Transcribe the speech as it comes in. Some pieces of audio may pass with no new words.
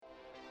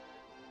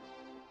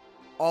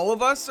All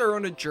of us are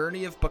on a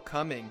journey of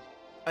becoming,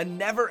 a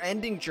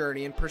never-ending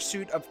journey in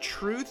pursuit of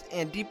truth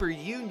and deeper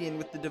union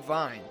with the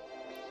divine.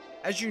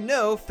 As you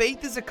know,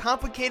 faith is a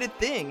complicated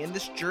thing, and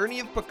this journey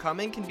of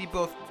becoming can be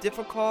both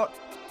difficult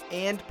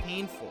and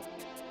painful.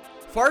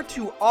 Far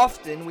too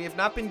often, we have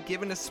not been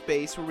given a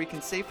space where we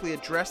can safely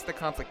address the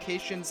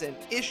complications and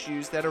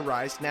issues that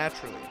arise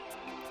naturally.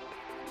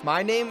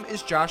 My name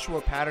is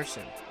Joshua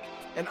Patterson,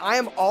 and I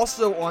am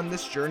also on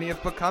this journey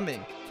of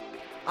becoming.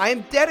 I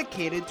am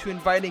dedicated to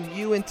inviting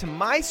you into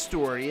my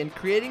story and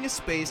creating a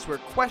space where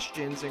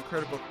questions and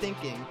critical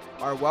thinking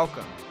are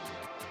welcome.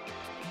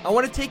 I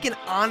want to take an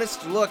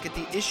honest look at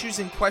the issues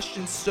and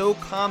questions so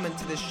common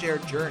to this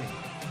shared journey.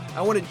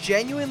 I want to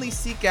genuinely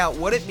seek out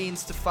what it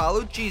means to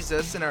follow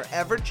Jesus in our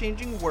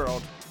ever-changing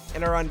world,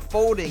 in our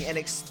unfolding and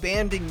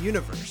expanding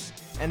universe,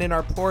 and in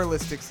our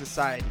pluralistic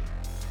society.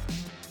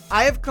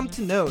 I have come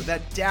to know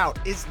that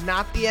doubt is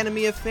not the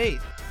enemy of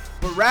faith,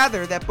 but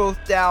rather that both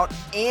doubt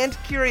and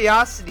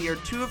curiosity are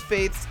two of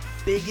faith's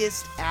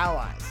biggest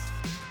allies.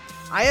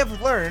 I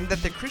have learned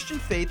that the Christian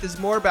faith is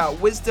more about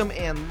wisdom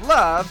and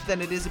love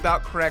than it is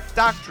about correct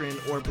doctrine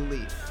or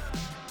belief.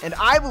 And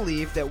I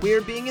believe that we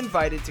are being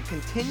invited to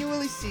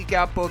continually seek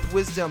out both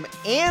wisdom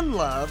and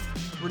love,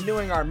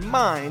 renewing our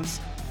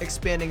minds,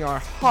 expanding our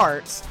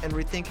hearts, and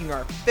rethinking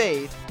our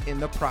faith in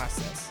the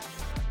process.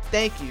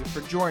 Thank you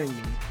for joining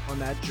me on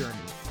that journey.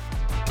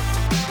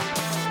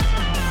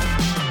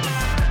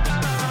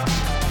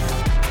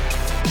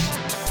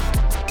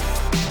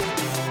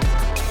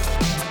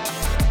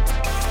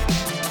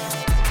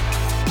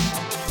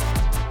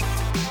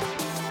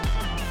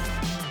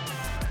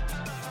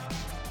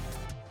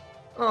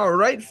 All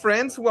right,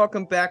 friends,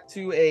 welcome back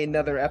to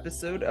another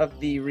episode of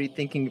the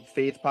Rethinking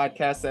Faith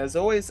podcast. As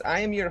always, I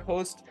am your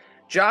host,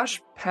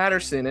 Josh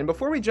Patterson. And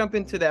before we jump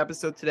into the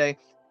episode today,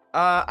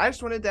 I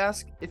just wanted to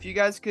ask if you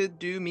guys could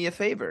do me a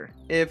favor.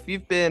 If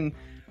you've been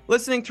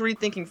listening to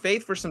Rethinking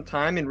Faith for some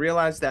time and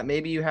realized that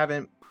maybe you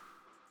haven't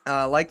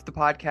liked the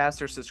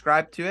podcast or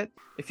subscribed to it,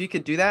 if you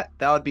could do that,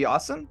 that would be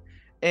awesome.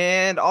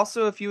 And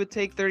also, if you would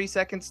take 30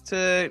 seconds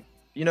to,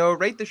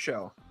 rate the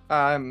show.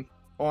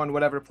 On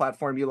whatever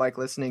platform you like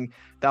listening,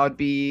 that would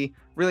be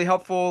really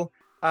helpful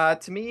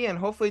to me and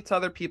hopefully to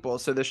other people,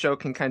 so the show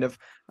can kind of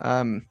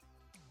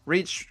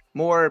reach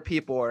more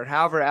people, or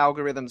however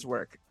algorithms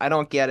work. I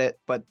don't get it,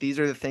 but these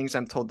are the things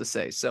I'm told to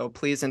say, so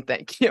please and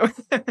thank you.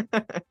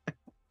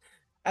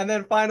 And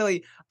then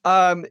finally,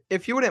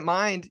 if you wouldn't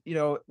mind,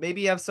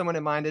 maybe you have someone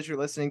in mind as you're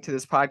listening to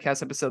this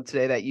podcast episode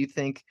today that you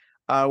think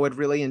would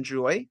really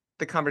enjoy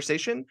the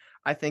conversation.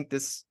 I think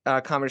this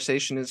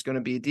conversation is going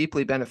to be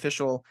deeply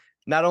beneficial,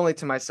 not only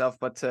to myself,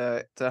 but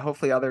to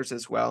hopefully others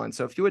as well. And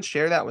so if you would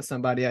share that with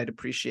somebody, I'd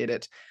appreciate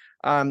it.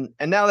 And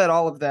now that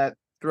all of that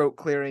throat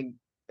clearing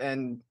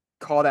and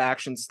call to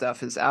action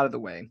stuff is out of the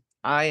way,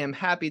 I am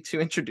happy to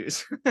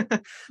introduce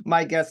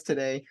my guest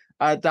today,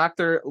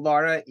 Dr.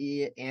 Laura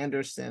E.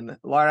 Anderson.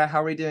 Laura,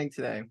 how are we doing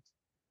today?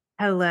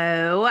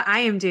 Hello, I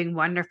am doing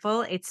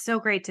wonderful. It's so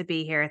great to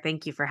be here.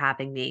 Thank you for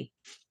having me.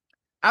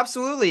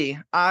 Absolutely.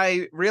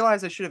 I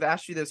realized I should have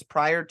asked you this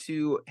prior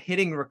to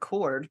hitting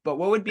record, but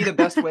what would be the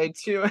best way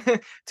to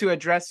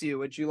address you?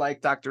 Would you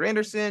like Dr.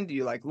 Anderson? Do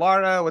you like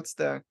Laura?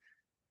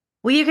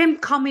 Well, you can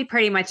call me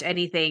pretty much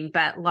anything,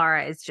 but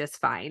Laura is just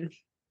fine.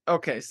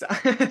 Okay, so,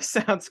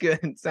 sounds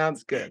good.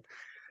 Sounds good.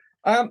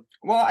 Well,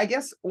 I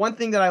guess one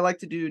thing that I like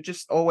to do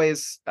just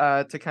always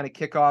to kind of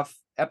kick off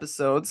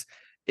episodes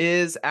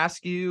is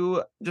ask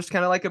you just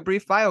kind of like a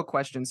brief bio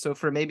question. So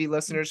for maybe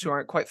listeners who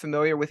aren't quite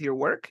familiar with your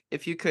work,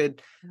 if you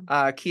could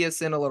key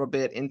us in a little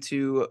bit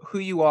into who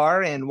you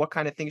are and what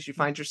kind of things you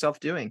find yourself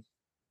doing.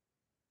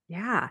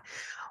 Yeah.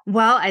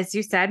 Well, as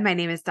you said, my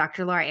name is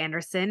Dr. Laura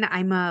Anderson.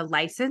 I'm a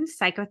licensed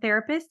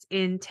psychotherapist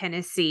in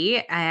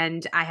Tennessee,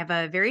 and I have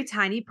a very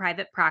tiny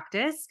private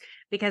practice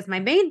because my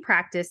main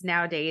practice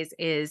nowadays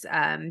is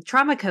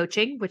trauma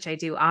coaching, which I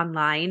do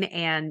online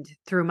and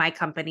through my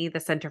company, the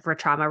Center for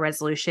Trauma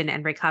Resolution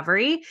and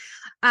Recovery,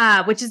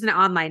 which is an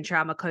online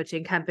trauma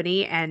coaching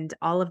company. And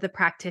all of the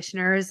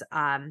practitioners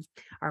are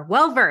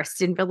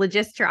well-versed in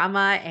religious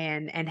trauma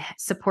and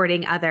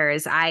supporting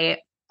others. I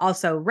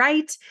also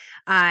write.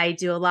 I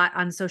do a lot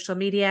on social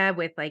media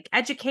with like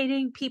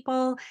educating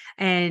people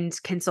and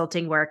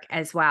consulting work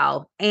as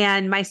well.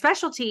 And my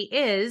specialty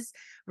is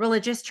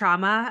religious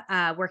trauma,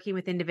 working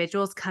with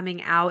individuals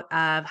coming out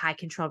of high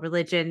control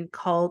religion,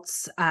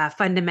 cults,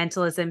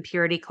 fundamentalism,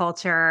 purity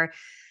culture,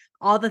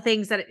 all the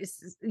things that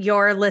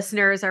your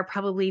listeners are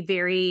probably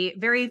very,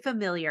 very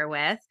familiar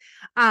with.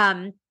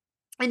 And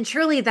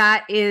truly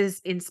that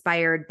is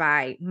inspired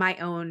by my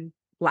own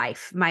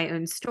life, my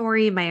own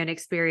story, my own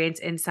experience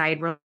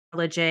inside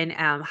religion,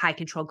 high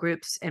control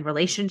groups and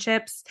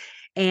relationships,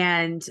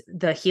 and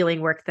the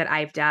healing work that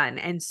I've done.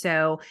 And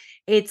so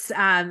it's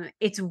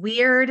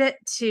weird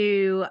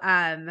to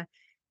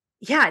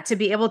to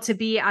be able to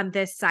be on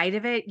this side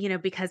of it,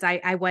 because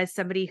I was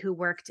somebody who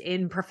worked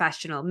in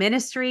professional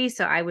ministry.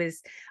 So I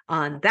was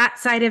on that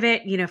side of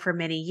it, for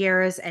many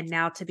years. And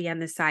now to be on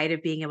the side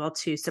of being able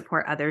to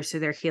support others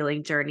through their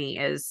healing journey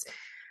is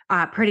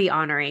pretty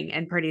honoring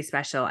and pretty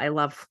special. I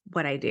love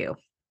what I do.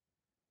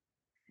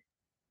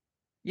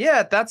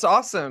 Yeah, that's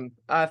awesome.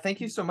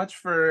 Thank you so much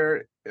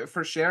for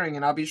sharing,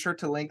 and I'll be sure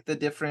to link the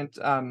different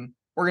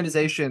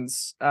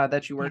organizations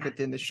that you work Yeah. with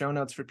in the show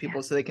notes for Yeah.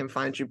 people so they can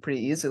find you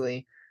pretty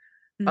easily.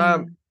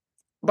 Um, Mm,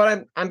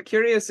 but I'm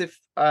curious if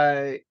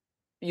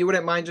you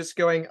wouldn't mind just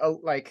going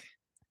like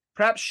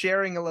perhaps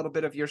sharing a little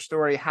bit of your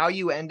story, how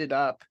you ended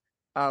up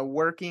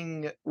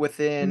working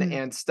within mm,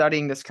 and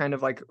studying this kind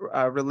of like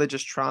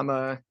religious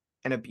trauma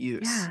and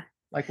abuse. yeah.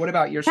 Like, what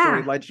about your story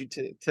Yeah. led you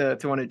to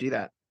want to do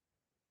that?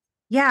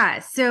 Yeah,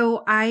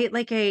 so I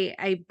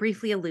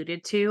briefly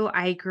alluded to,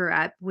 I grew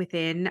up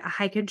within a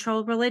high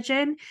control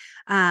religion.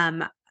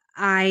 Um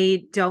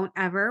I don't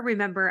ever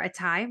remember a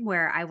time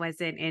where I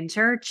wasn't in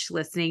church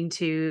listening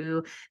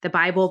to the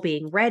Bible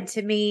being read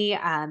to me,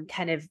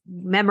 kind of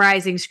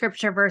memorizing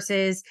scripture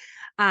verses.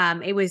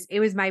 It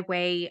was my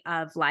way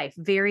of life,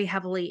 very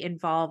heavily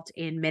involved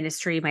in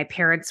ministry. My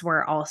parents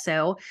were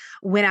also.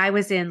 When I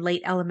was in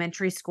late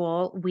elementary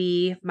school,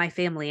 my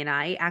family and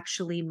I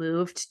actually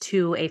moved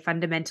to a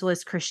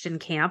fundamentalist Christian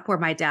camp where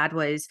my dad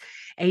was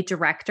a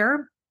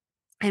director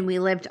and we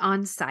lived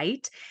on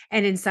site.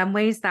 And in some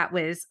ways that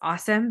was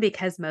awesome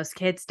because most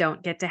kids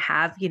don't get to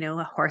have,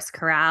 a horse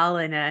corral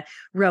and a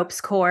ropes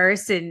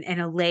course and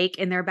a lake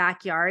in their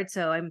backyard.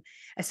 So I'm,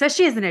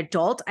 especially as an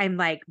adult, I'm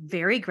like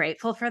very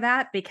grateful for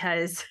that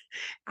because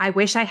I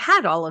wish I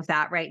had all of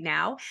that right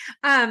now.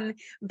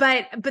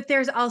 But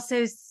there's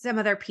also some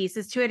other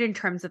pieces to it in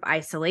terms of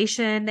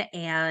isolation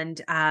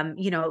and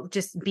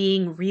just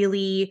being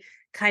really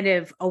kind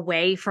of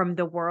away from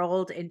the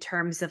world in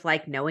terms of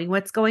like knowing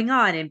what's going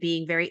on and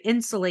being very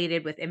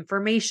insulated with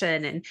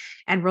information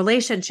and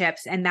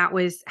relationships, and that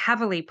was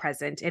heavily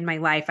present in my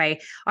life. I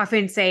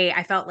often say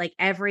I felt like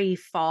every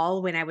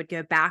fall when I would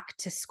go back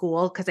to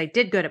school, because I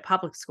did go to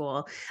public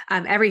school,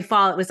 every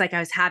fall it was like I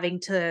was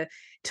having to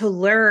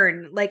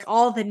learn like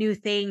all the new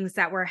things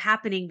that were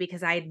happening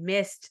because I had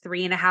missed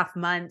 3.5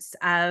 months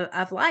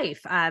of life.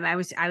 I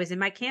was in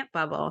my camp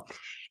bubble,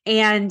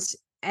 and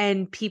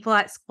people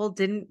at school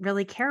didn't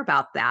really care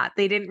about that.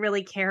 They didn't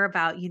really care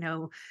about,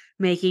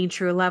 making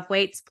true love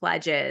waits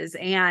pledges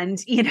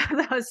and,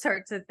 those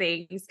sorts of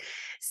things.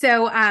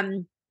 So,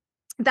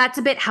 that's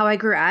a bit how I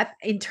grew up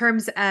in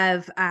terms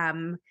of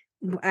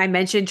I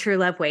mentioned True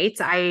Love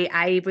Waits.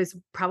 I was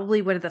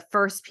probably one of the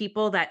first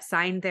people that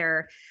signed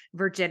their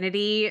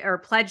virginity or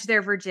pledged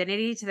their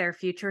virginity to their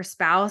future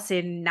spouse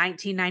in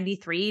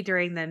 1993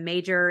 during the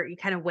major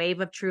kind of wave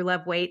of True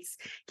Love Waits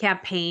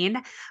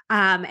campaign.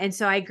 And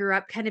so I grew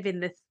up kind of in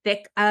the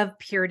thick of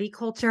purity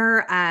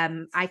culture.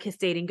 I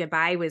Kissed Dating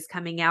Goodbye was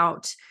coming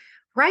out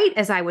right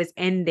as I was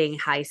ending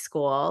high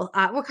school,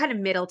 well, kind of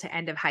middle to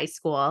end of high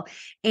school.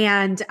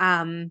 And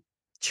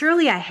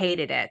truly, I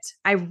hated it.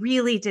 I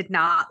really did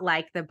not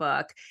like the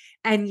book.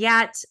 And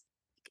yet,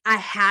 I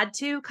had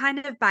to kind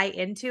of buy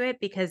into it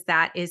because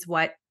that is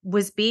what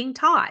was being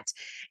taught.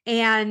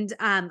 And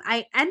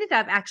I ended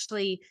up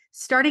actually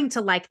starting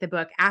to like the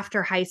book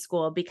after high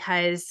school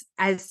because,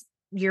 as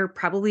you're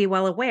probably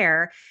well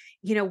aware,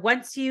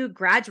 once you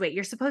graduate,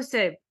 you're supposed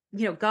to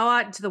go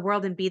out into the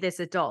world and be this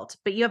adult,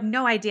 but you have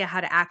no idea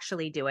how to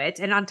actually do it.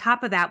 And on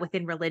top of that,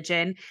 within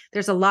religion,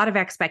 there's a lot of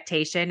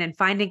expectation, and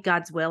finding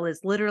God's will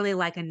is literally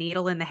like a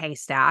needle in the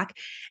haystack.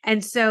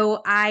 And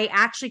so I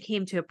actually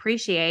came to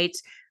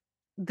appreciate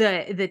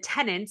the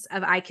tenets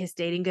of I Kissed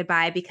Dating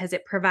Goodbye because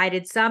it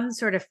provided some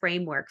sort of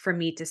framework for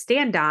me to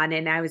stand on.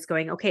 And I was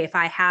going, okay, if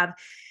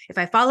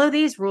I follow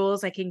these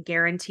rules, I can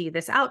guarantee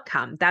this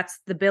outcome. That's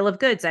the bill of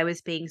goods I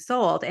was being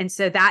sold. And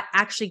so that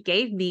actually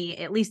gave me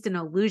at least an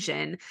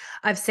illusion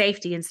of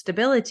safety and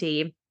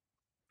stability.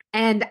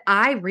 And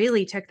I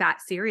really took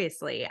that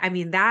seriously. I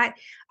mean, that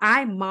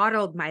I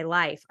modeled my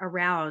life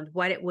around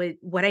what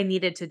I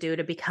needed to do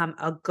to become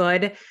a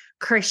good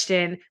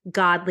Christian,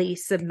 godly,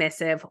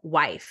 submissive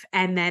wife.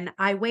 And then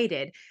I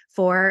waited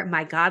for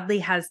my godly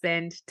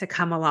husband to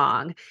come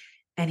along,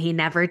 and he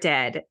never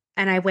did.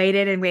 And I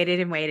waited and waited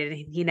and waited,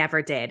 and he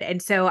never did.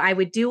 And so I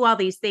would do all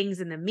these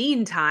things in the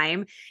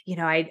meantime.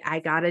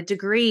 I got a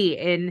degree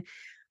in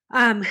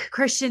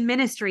Christian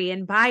ministry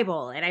and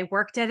Bible, and I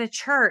worked at a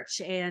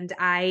church, and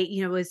I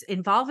was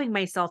involving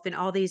myself in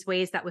all these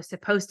ways that was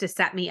supposed to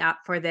set me up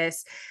for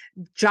this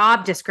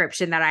job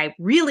description that I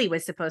really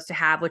was supposed to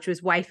have, which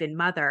was wife and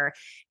mother.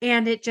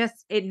 And it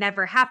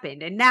never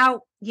happened. And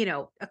now,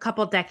 a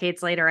couple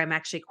decades later, I'm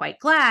actually quite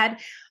glad.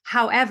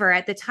 However,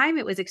 at the time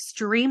it was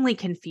extremely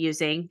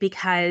confusing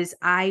because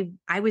I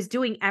was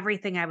doing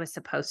everything I was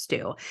supposed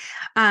to.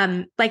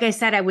 Like I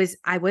said, I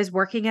was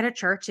working at a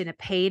church in a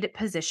paid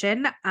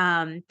position.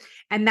 And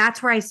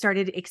that's where I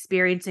started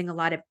experiencing a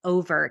lot of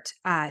overt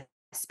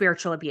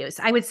spiritual abuse.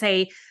 I would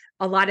say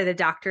a lot of the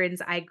doctrines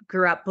I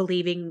grew up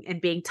believing and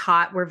being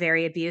taught were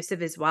very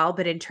abusive as well.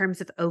 But in terms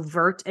of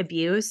overt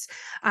abuse,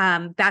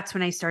 that's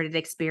when I started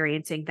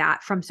experiencing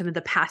that from some of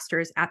the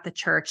pastors at the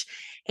church.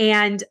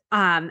 And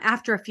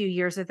after a few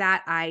years of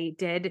that, I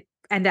did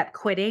end up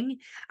quitting.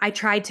 I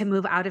tried to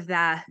move out of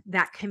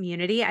that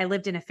community. I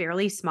lived in a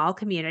fairly small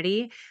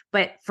community,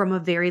 but from a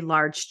very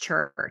large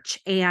church.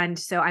 And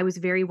so I was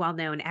very well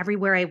known.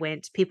 Everywhere I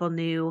went, people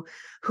knew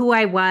who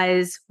I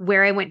was,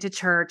 where I went to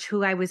church,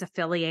 who I was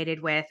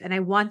affiliated with. And I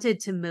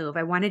wanted to move.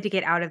 I wanted to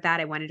get out of that.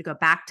 I wanted to go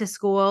back to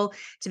school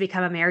to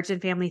become a marriage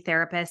and family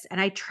therapist. And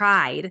I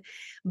tried,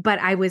 but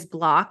I was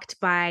blocked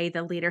by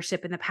the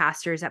leadership and the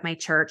pastors at my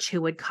church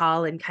who would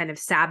call and kind of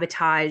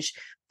sabotage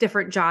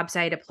different jobs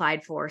I had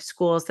applied for,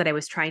 schools that I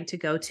was trying to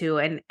go to.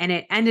 And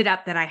it ended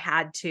up that I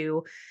had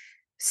to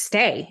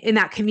stay in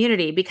that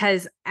community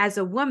because as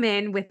a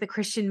woman with the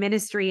Christian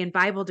ministry and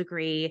Bible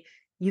degree,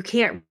 you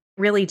can't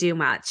really do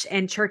much.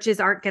 And churches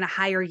aren't going to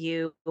hire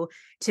you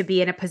to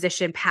be in a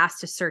position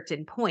past a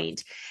certain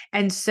point.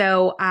 And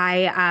so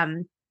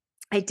I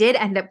did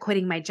end up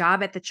quitting my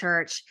job at the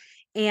church,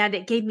 and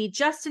it gave me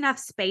just enough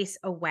space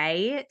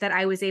away that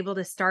I was able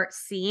to start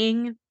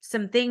seeing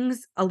some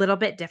things a little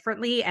bit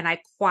differently. And I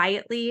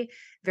quietly,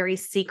 very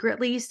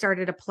secretly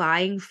started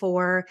applying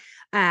for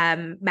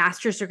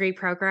master's degree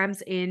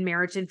programs in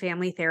marriage and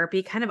family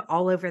therapy kind of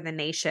all over the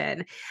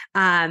nation.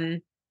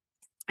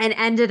 And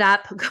ended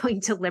up going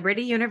to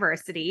Liberty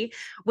University,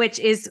 which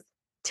is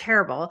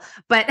terrible,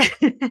 but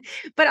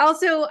but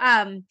also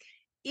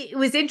it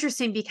was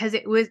interesting because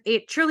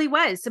it truly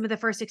was some of the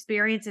first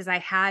experiences I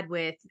had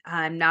with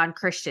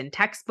non-Christian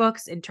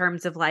textbooks in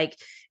terms of like,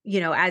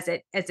 as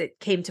it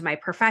came to my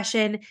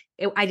profession.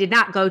 I did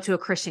not go to a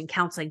Christian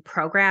counseling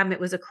program. It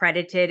was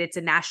accredited. It's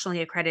a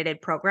nationally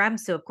accredited program.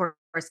 So of course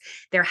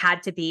there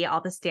had to be all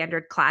the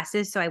standard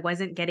classes. So I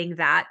wasn't getting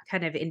that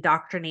kind of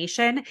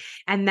indoctrination.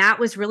 And that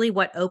was really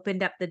what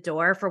opened up the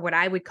door for what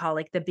I would call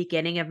like the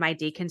beginning of my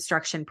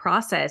deconstruction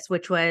process,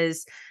 which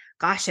was,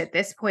 gosh, at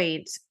this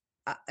point,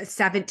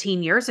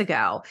 17 years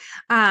ago.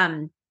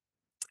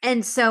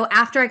 And so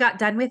after I got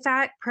done with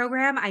that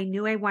program, I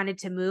knew I wanted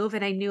to move.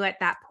 And I knew at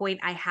that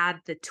point I had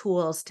the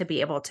tools to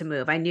be able to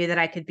move. I knew that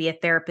I could be a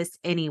therapist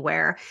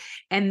anywhere.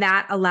 And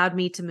that allowed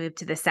me to move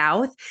to the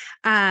South,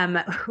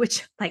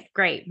 which like,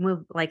 great,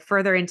 move like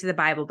further into the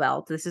Bible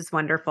Belt. This is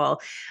wonderful.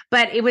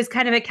 But it was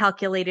kind of a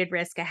calculated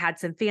risk. I had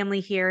some family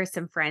here,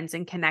 some friends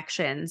and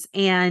connections.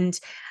 And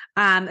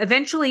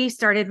eventually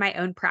started my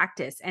own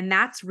practice. And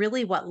that's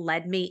really what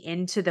led me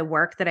into the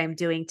work that I'm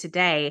doing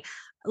today.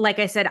 Like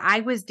I said, I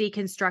was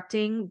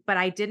deconstructing, but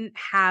I didn't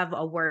have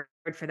a word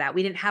for that.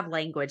 We didn't have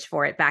language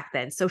for it back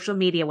then. Social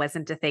media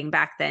wasn't a thing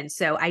back then.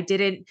 So I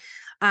didn't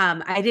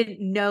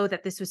know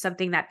that this was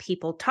something that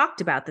people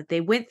talked about, that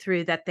they went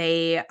through, that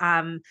they,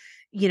 that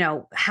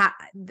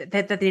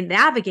they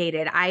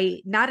navigated.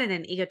 Not in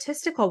an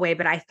egotistical way,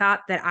 but I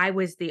thought that I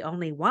was the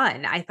only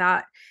one. I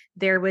thought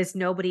there was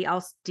nobody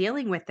else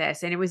dealing with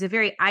this. And it was a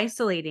very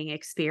isolating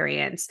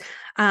experience.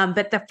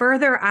 But the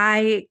further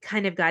I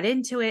kind of got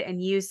into it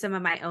and used some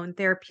of my own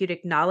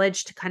therapeutic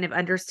knowledge to kind of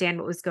understand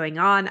what was going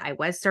on, I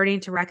was starting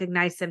to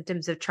recognize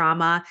symptoms of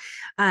trauma.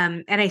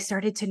 And I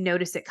started to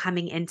notice it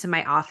coming into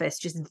my office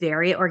just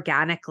very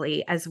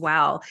organically as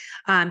well.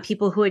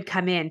 People who had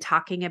come in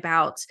talking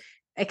about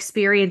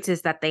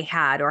experiences that they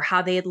had or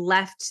how they had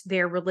left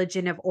their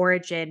religion of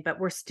origin, but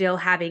were still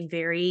having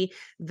very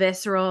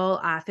visceral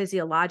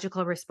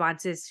physiological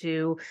responses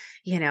to,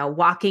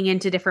 walking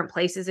into different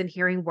places and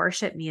hearing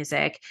worship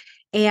music.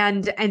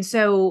 And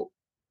so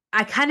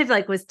I kind of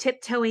like was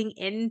tiptoeing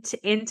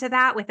into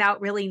that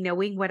without really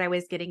knowing what I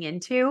was getting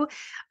into.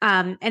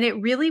 And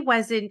it really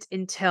wasn't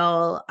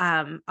until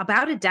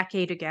about a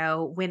decade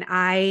ago when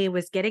I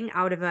was getting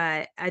out of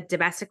a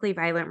domestically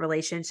violent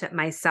relationship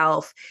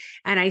myself.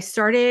 And I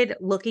started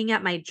looking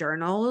at my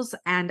journals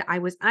and I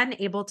was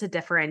unable to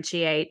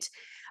differentiate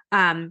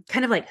kind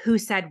of like who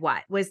said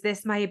what. Was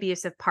this my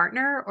abusive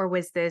partner or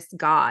was this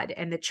God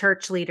and the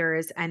church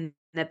leaders and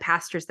the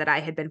pastors that I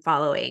had been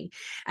following?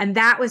 And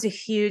that was a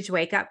huge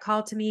wake up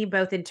call to me,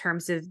 both in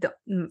terms of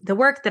the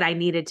work that I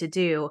needed to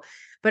do,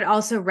 but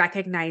also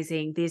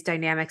recognizing these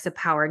dynamics of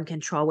power and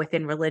control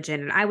within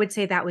religion. And I would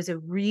say that was a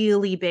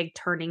really big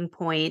turning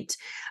point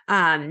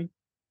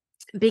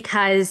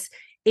because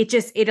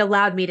it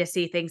allowed me to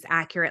see things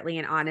accurately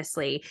and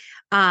honestly.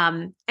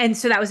 And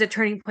so that was a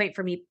turning point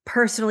for me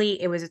personally.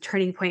 It was a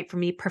turning point for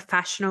me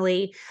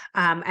professionally,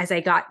 as I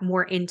got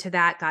more into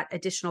that, got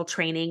additional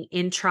training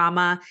in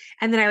trauma.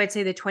 And then I would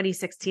say the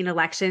 2016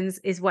 elections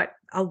is what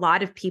a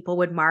lot of people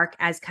would mark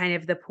as kind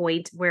of the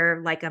point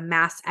where like a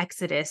mass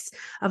exodus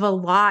of a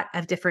lot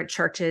of different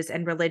churches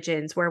and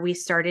religions, where we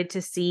started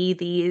to see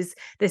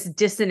this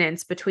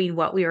dissonance between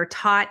what we were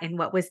taught and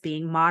what was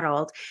being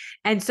modeled.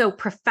 And so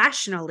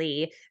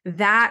professionally,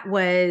 that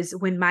was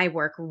when my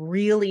work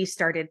really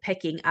started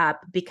picking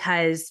up,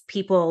 because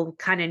people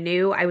kind of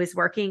knew I was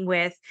working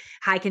with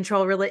high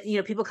control,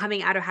 people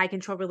coming out of high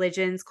control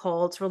religions,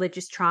 cults,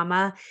 religious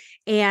trauma.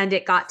 And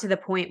it got to the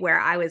point where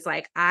I was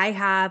like, I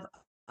have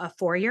a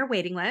 4-year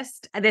waiting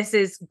list. This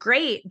is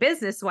great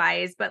business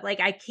wise, but like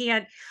I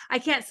can't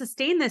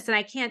sustain this, and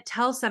I can't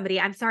tell somebody,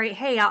 I'm sorry,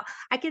 hey,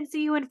 I can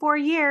see you in 4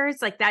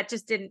 years. Like that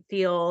just didn't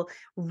feel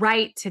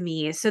right to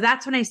me. So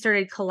that's when I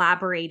started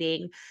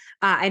collaborating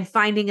and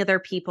finding other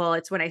people.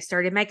 It's when I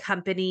started my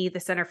company, the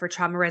Center for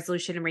Trauma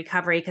Resolution and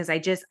Recovery, because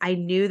I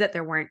knew that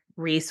there weren't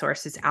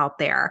resources out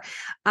there.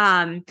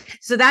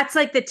 So that's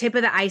like the tip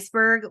of the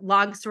iceberg.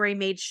 Long story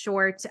made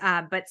short,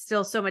 but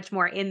still so much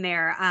more in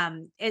there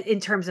in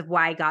terms of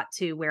why I got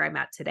to where I'm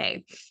at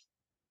today.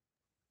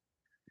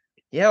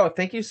 Yeah, well,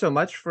 thank you so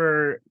much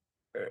for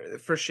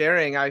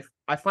sharing. I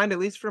find, at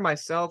least for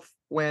myself,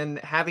 when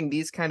having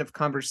these kind of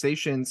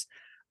conversations,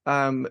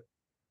 um,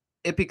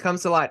 it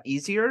becomes a lot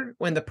easier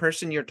when the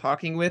person you're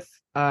talking with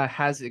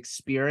has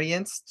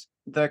experienced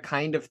the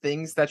kind of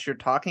things that you're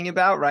talking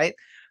about, right?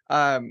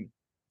 Um,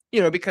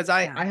 because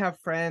I Yeah. have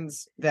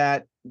friends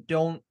that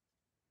don't,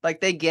 like,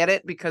 they get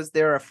it because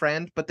they're a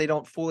friend, but they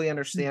don't fully Mhm.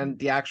 understand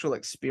the actual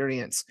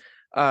experience.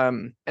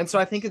 And so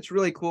I think it's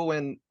really cool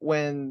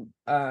when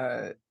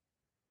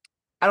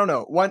I don't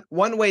know,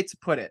 one way to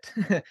put it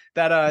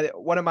that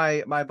one of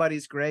my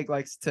buddies Greg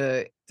likes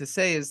to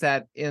say is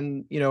that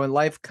in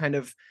life, kind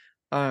of,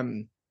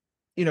 um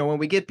when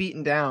we get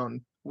beaten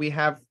down, we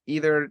have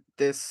either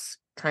this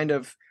kind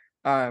of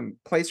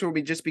place where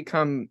we just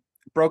become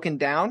broken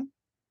down,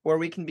 or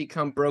we can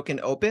become broken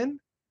open.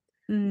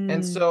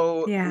 And Mm,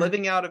 so yeah.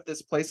 living out of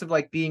this place of,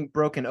 like, being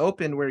broken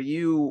open, where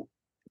you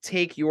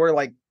take your,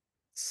 like,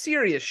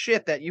 serious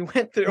shit that you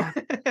went through Yeah.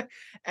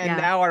 and Yeah.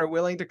 now are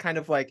willing to kind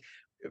of, like,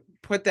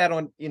 put that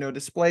on,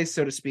 display,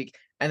 so to speak,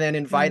 and then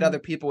invite Mm, other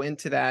people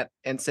into that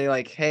and say,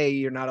 like, "Hey,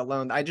 you're not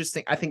alone." I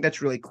think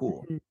that's really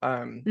cool.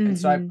 mhm. And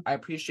so Mhm. I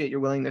appreciate your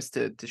willingness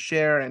to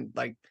share, and,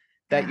 like,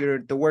 that Yeah.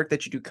 the work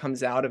that you do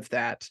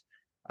Mm.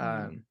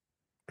 um,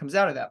 comes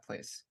out of that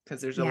place,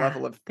 because there's a Yeah.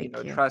 level of, Thank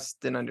you.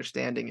 trust and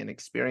understanding and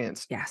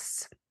experience.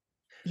 Yes.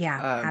 Yeah,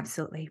 Um,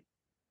 absolutely.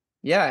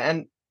 yeah,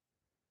 and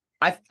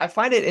I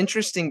find it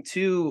interesting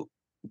too,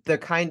 the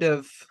kind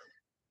of,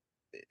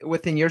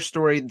 within your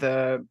story,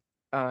 the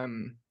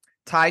um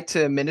tie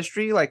to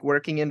ministry, like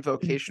working in Mm,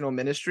 vocational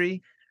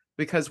ministry,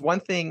 because one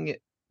thing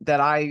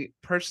that I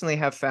personally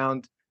have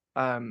found,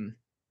 um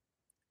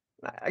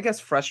I guess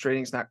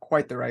frustrating is not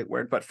quite the right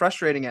word, but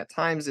frustrating at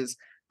times, is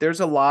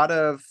there's a lot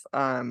of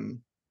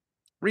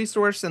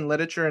resource and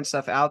literature and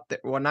stuff out there.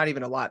 Well, not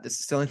even a lot. This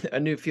is still a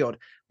new field,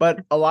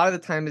 but a lot of the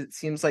time it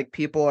seems like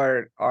people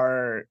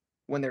are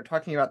when they're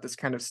talking about this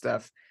kind of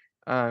stuff,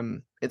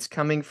 it's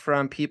coming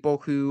from people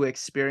who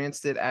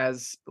experienced it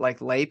as,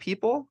 like, lay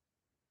people.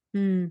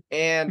 mm,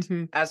 And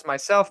mhm, as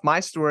myself, my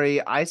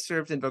story, I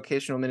served in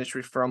vocational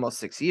ministry for almost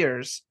 6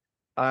 years.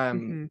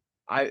 Um,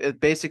 mhm,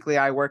 basically,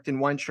 I worked in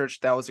one church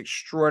that was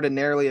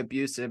extraordinarily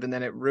abusive, and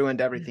then it ruined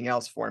mm. everything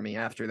else for me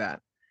after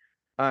that.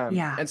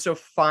 Yeah. And so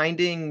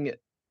finding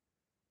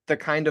the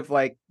kind of,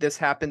 like, this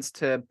happens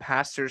to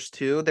pastors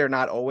too, they're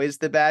not always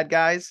the bad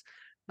guys,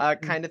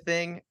 Mm. kind of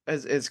thing,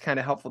 is kind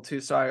of helpful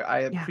too. So I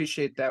Yeah.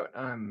 appreciate that,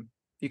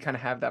 you kind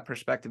of have that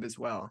perspective as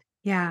well.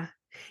 Yeah.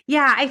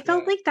 Yeah, I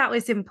felt Yeah. like that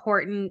was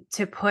important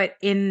to put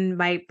in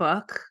my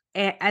book,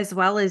 as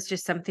well as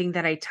just something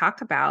that I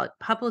talk about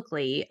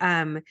publicly.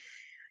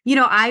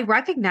 I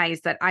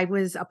recognize that I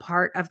was a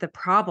part of the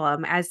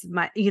problem as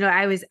much,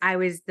 I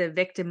was the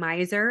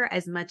victimizer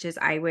as much as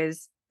I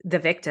was the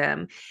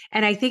victim.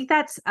 And I think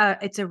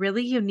it's a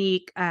really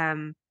unique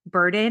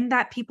burden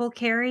that people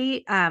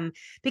carry,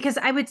 because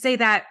I would say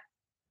that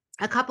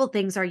a couple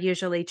things are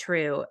usually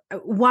true.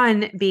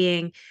 One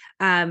being,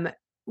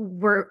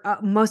 we're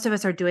most of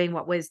us are doing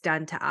what was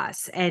done to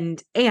us,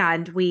 and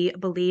we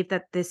believe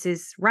that this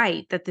is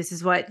right, that this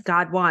is what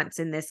God wants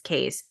in this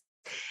case.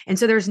 And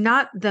so there's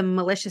not the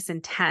malicious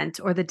intent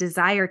or the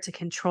desire to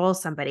control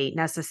somebody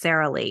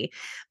necessarily,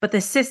 but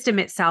the system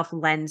itself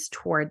lends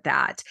toward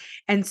that.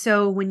 And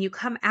so when you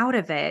come out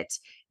of it,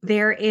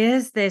 there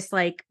is this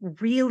like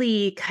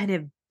really kind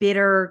of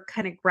bitter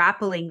kind of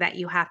grappling that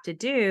you have to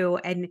do,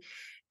 and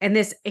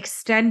this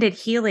extended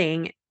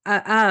healing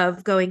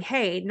of going,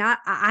 hey, not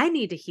I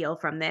need to heal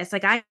from this.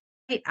 Like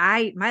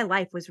my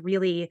life was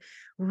really,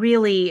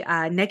 really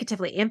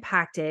negatively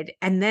impacted,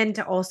 and then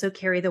to also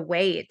carry the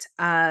weight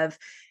of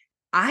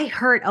I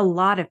hurt a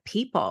lot of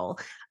people.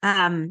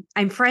 I'm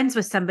friends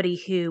with somebody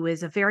who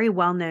is a very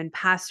well-known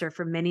pastor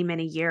for many,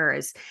 many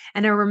years.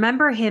 And I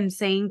remember him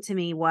saying to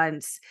me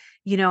once,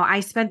 I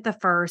spent the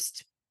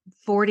first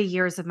 40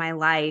 years of my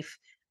life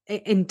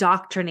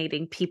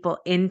indoctrinating people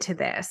into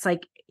this.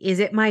 Like, is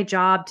it my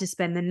job to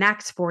spend the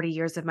next 40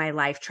 years of my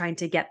life trying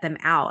to get them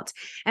out?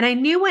 And I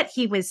knew what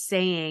he was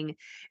saying.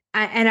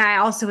 And I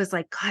also was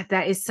like, God,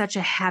 that is such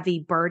a heavy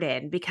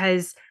burden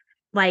because,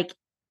 like,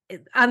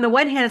 on the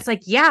one hand it's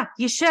like, yeah,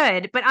 you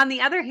should, but on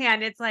the other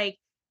hand it's like,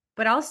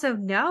 but also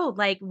no,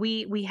 like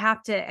we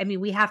have to, I mean,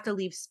 we have to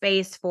leave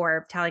space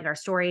for telling our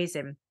stories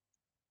and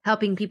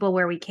helping people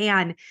where we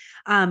can,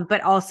 but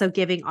also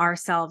giving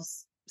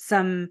ourselves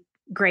some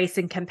grace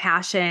and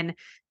compassion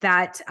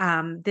that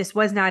this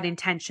was not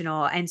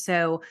intentional. And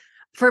so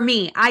for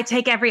me, I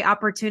take every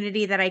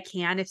opportunity that I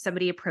can. If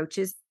somebody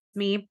approaches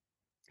me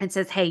and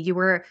says, "Hey, you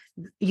were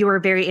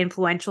very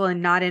influential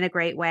and not in a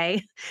great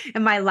way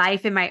in my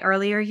life in my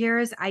earlier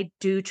years," I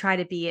do try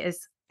to be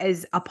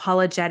as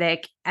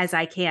apologetic as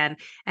I can.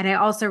 And I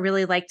also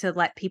really like to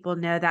let people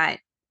know that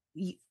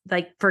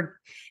like for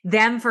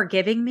them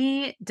forgiving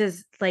me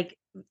does like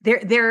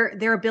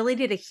their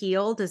ability to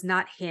heal does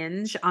not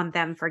hinge on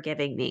them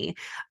forgiving me.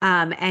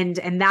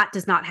 And that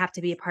does not have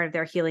to be a part of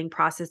their healing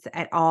process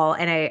at all.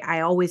 And I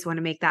always want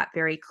to make that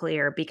very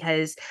clear,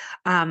 because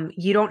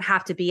you don't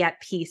have to be at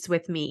peace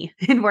with me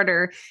in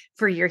order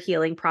for your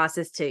healing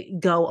process to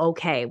go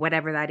okay,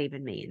 whatever that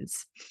even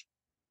means.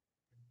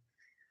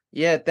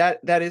 Yeah,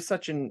 that is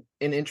such an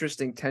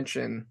interesting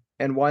tension,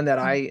 and one that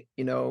Mm.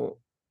 I,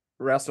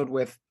 wrestled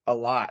with a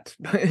lot,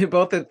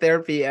 both in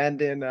therapy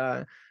and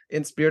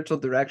in spiritual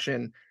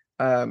direction.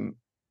 Um,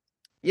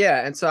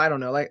 yeah, and so I don't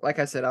know, like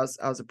I said, I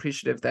was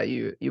appreciative that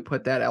you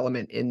put that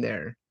element in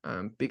there,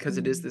 because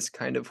it is Mm. this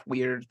kind of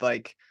weird,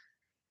 like,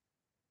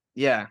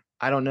 yeah,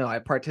 I don't know. I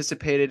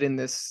participated in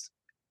this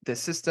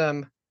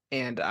system,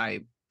 and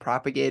I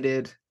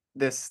propagated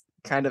this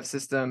kind of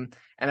system,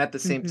 and at the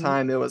same Mhm.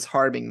 time, it was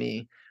harming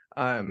me.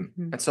 Mhm.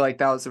 And so like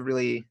that was a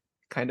really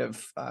kind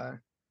of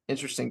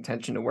interesting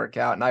tension to work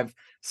out. And I've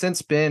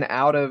since been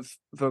out of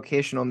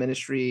vocational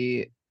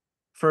ministry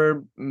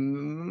for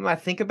I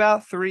think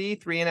about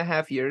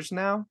 3.5 years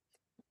now.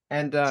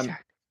 And Sure.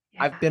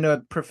 I've Yeah. been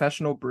a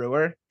professional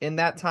brewer in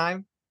that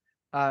time,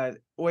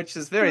 which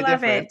is I very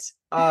love different.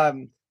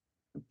 it.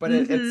 But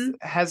it's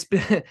Mhm. has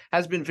been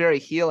has been very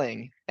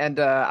healing, and,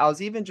 I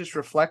was even just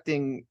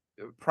reflecting,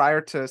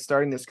 prior to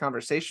starting this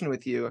conversation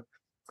with you,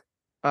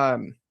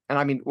 and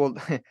I mean, we'll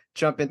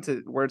jump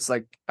into words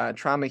like,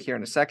 trauma here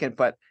in a second,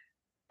 but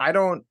I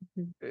don't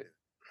Mhm. eh,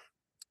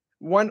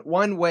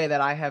 one way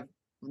that I have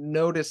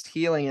noticed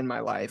healing in my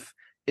life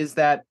is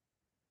that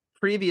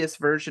previous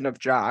version of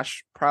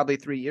Josh, probably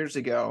 3 years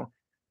ago,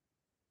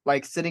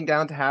 like, sitting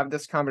down to have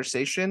this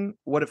conversation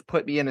would have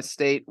put me in a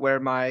state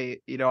where I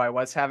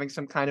was having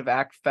some kind of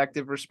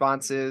affective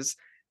responses,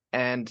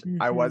 and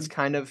I was Mhm.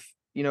 kind of,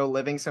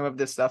 living some of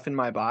this stuff in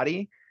my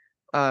body.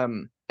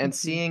 And Mhm.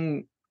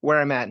 seeing where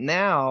I'm at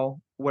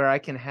now, where I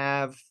can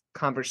have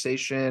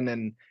conversation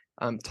and,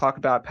 talk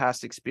about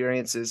past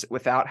experiences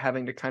without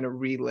having to kind of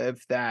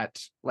relive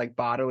that, like,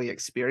 bodily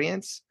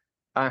experience,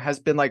 has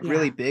been, like,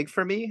 really Yeah. big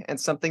for me, and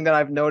something that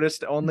I've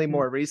noticed only Mhm.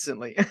 more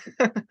recently.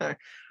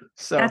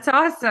 So That's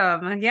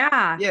awesome.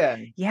 Yeah. yeah.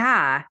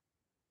 Yeah.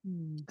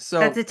 Mm. That's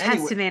So a anyway,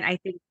 testament, I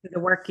think, to the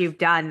work you've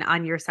done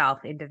on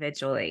yourself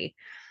individually.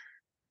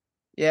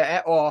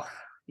 yeah, well,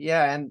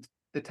 yeah, and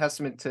the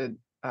testament to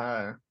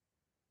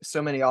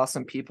so many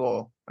awesome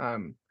people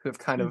who have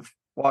kind Mm. of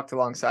walked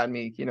alongside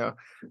me,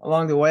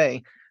 along the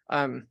way.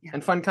 Yeah.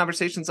 And fun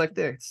conversations like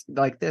this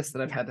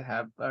that I've Yeah. had to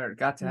have or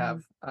got to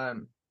have.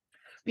 Mhm.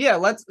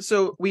 Yeah,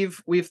 so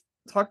we've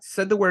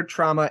said the word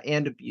trauma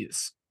and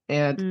abuse.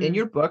 And in Mm.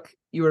 your book,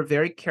 you are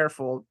very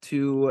careful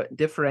to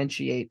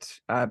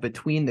differentiate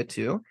between the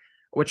two,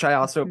 which I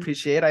also Mhm.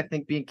 appreciate. I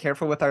think being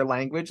careful with our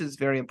language is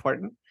very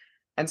important.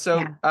 And so,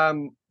 Yeah.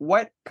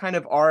 what kind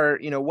of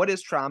what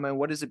is trauma and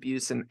what is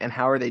abuse, and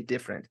how are they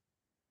different?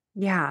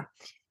 Yeah.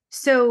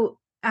 So,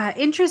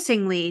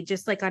 interestingly,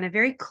 just like on a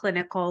very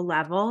clinical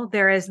level,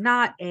 there is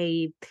not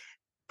a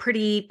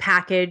pretty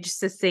packaged,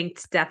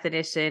 succinct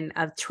definition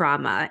of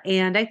trauma.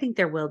 And I think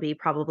there will be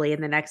probably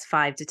in the next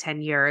 5 to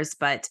 10 years.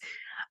 But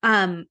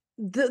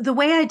the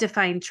way I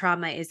define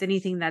trauma is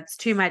anything that's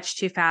too much,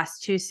 too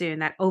fast, too soon,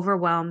 that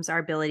overwhelms our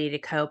ability to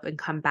cope and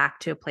come back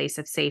to a place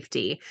of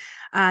safety.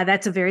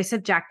 That's a very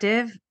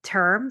subjective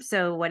term.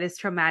 So, what is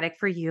traumatic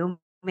for you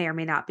may or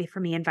may not be for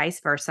me, and vice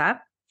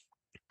versa.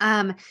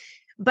 Um,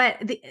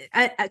 but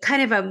a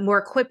kind of a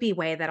more quippy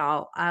way that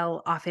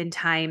I'll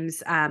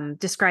oftentimes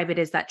describe it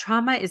is that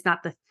trauma is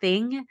not the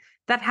thing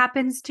that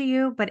happens to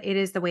you, but it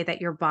is the way that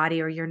your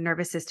body or your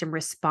nervous system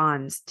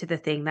responds to the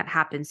thing that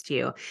happens to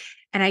you.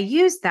 And I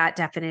use that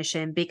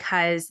definition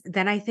because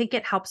then I think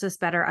it helps us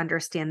better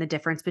understand the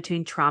difference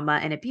between trauma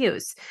and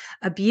abuse.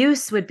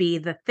 Abuse would be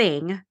the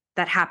thing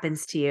that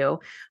happens to you,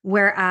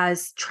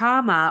 whereas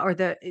trauma or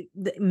the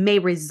may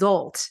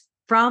result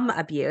from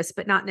abuse,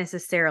 but not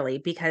necessarily,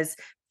 because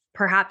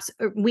perhaps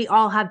we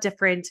all have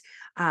different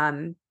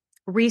um,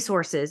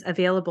 resources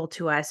available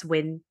to us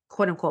when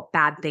quote unquote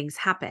bad things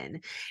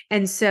happen.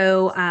 And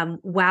so,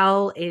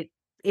 while it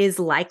is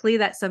likely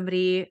that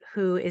somebody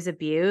who is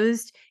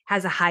abused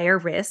has a higher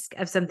risk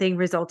of something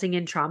resulting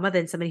in trauma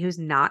than somebody who's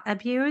not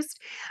abused,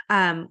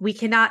 we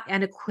cannot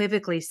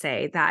unequivocally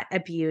say that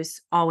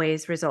abuse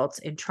always results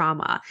in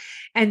trauma.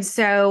 And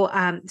so,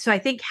 so I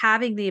think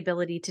having the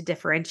ability to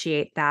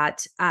differentiate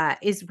that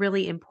is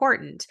really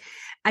important.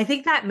 I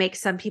think that makes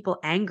some people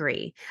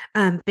angry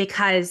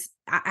because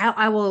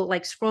I will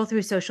like scroll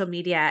through social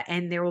media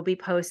and there will be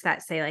posts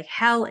that say like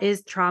hell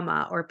is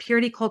trauma or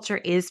purity culture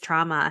is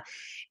trauma.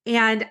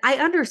 And I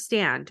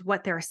understand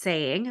what they're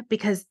saying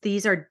because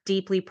these are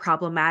deeply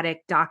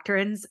problematic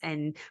doctrines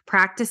and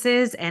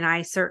practices. And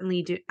I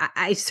certainly do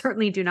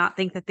not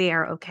think that they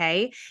are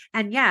okay.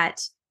 And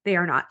yet they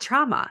are not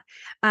trauma.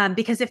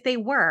 Because if they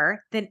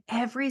were, then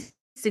every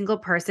single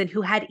person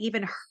who had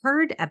even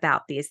heard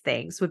about these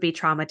things would be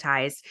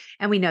traumatized.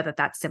 And we know that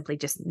that's simply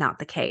just not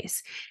the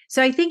case.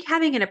 So I think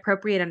having an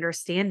appropriate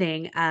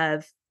understanding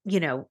of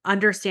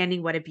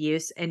understanding what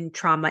abuse and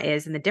trauma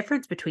is and the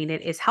difference between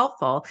it is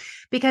helpful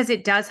because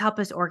it does help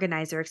us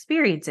organize our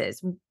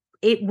experiences.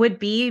 It would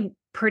be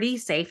pretty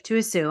safe to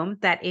assume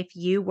that if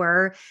you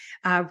were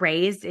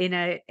raised in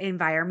an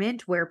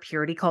environment where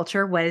purity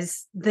culture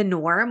was the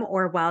norm,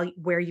 or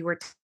where you were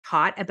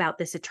taught about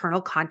this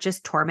eternal conscious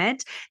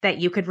torment that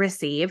you could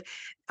receive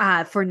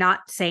for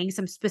not saying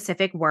some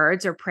specific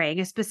words or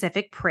praying a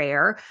specific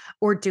prayer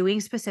or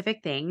doing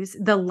specific things,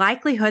 the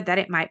likelihood that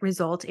it might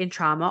result in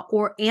trauma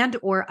or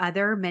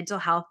other mental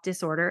health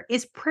disorder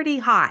is pretty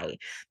high,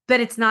 but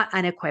it's not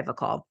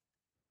unequivocal.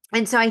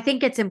 And so I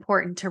think it's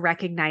important to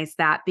recognize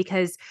that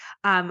because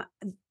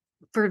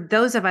for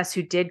those of us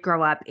who did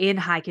grow up in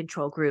high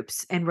control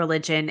groups and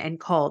religion and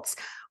cults,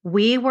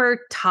 we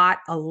were taught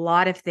a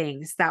lot of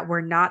things that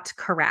were not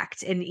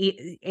correct. And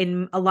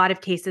in a lot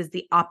of cases,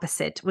 the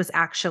opposite was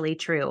actually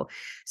true.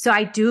 So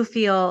I do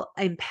feel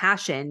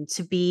impassioned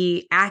to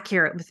be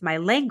accurate with my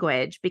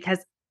language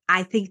because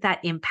I think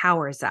that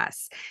empowers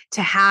us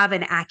to have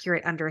an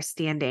accurate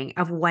understanding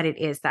of what it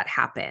is that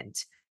happened.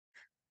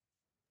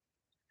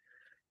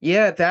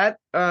 Yeah, that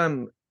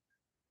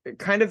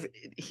kind of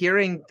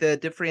hearing the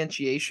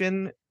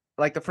differentiation,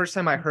 like the first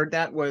time I heard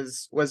that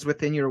was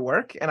within your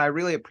work, and I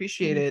really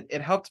appreciate Mhm. it.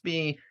 It helped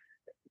me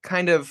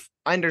kind of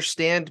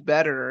understand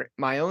better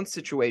my own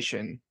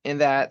situation in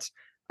that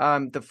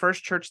the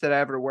first church that I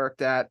ever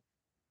worked at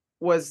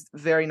was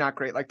very not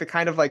great. Like the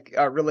kind of like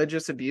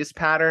religious abuse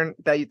pattern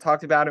that you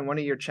talked about in one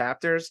of your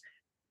chapters.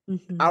 I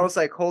Mhm. was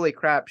like, holy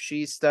crap,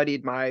 she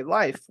studied my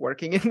life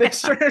working in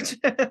this church.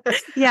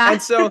 Yeah.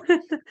 And so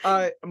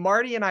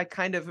Marty and I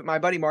my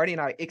buddy Marty and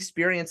I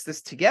experienced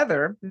this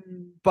together,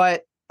 Mhm.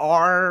 but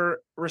our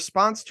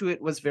response to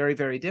it was very,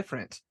 very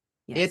different.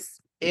 It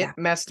Yes. it Yeah.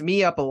 messed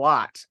me up a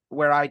lot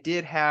where I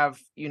did have,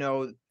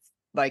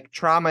 like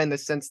trauma in the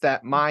sense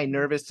that my Mhm.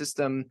 nervous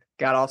system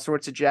got all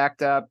sorts of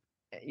jacked up,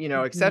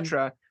 Mhm.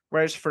 etc.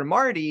 Whereas for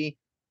Marty,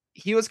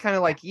 he was kind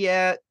of Yeah. like,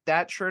 yeah,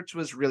 that church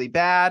was really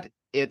bad.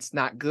 It's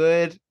not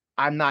good.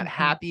 I'm not Mhm.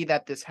 happy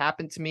that this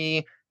happened to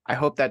me. I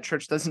hope that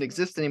church doesn't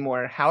exist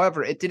anymore.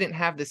 However, it didn't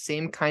have the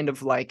same kind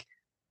of like Mhm.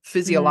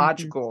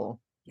 physiological,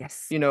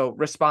 Yes.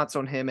 response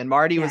on him. And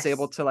Marty was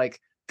able Yes. to like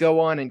go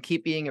on and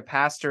keep being a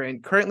pastor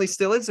and currently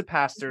still is a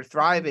pastor, Mhm.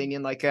 thriving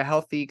in like a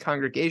healthy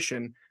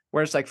congregation.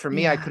 Whereas like for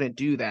me, I Yeah. couldn't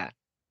do that.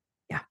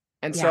 Yeah.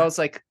 And so I Yeah. was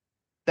like,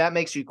 that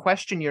makes you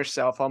question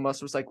yourself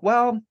almost. Was like,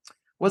 well,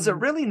 was it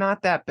Mhm. really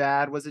not that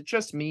bad? Was it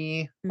just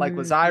me? Like,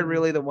 was I Mhm.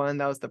 really the one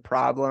that was the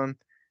problem?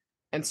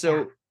 And Yeah.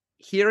 so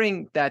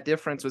hearing that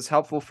difference was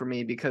helpful for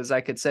me because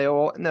I could say,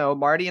 oh, no,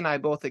 Marty and I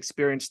both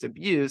experienced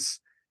abuse,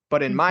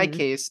 but in my Mhm.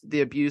 case, the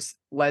abuse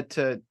led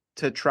to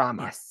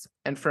trauma. Yes.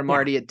 And for Yeah.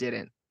 Marty, it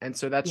didn't. And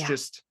so that's Yeah.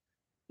 just,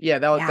 yeah,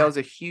 that Yeah. was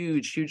a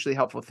hugely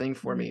helpful thing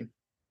for Mhm. me.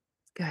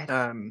 Good.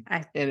 Um,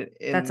 I in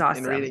That's in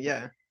awesome. reading,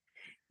 yeah,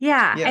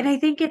 Yeah, yeah, and I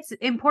think it's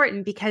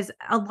important because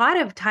a lot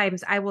of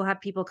times I will have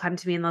people come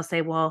to me and they'll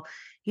say, "Well,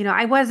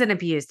 I wasn't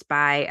abused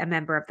by a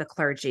member of the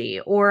clergy,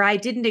 or I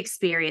didn't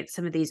experience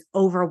some of these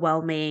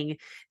overwhelming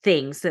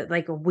things that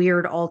like a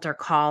weird altar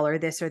call or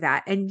this or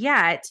that." And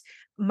yet,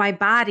 my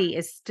body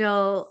is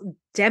still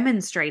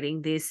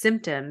demonstrating these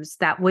symptoms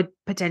that would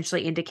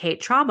potentially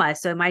indicate trauma.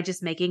 So am I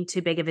just making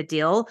too big of a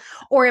deal,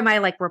 or am I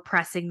like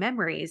repressing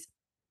memories?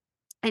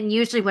 And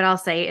usually what I'll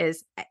say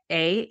is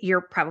A,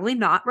 you're probably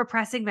not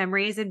repressing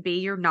memories, and B,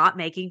 you're not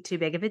making too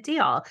big of a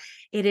deal.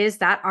 It is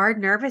that our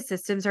nervous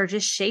systems are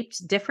just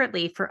shaped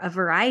differently for a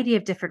variety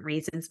of different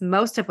reasons,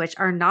 most of which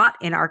are not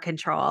in our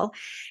control.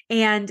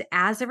 And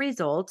as a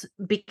result,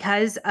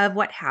 because of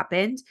what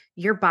happened,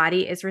 your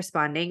body is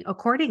responding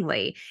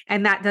accordingly.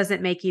 And that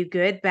doesn't make you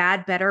good,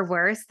 bad, better,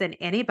 worse than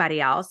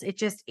anybody else. It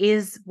just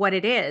is what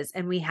it is.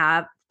 And we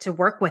have to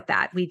work with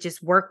that. We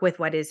just work with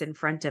what is in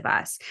front of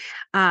us.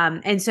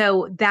 And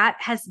so that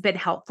has been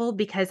helpful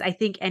because I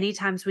think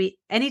anytime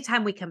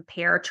we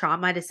compare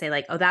trauma to say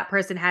like, oh, that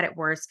person had it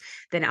worse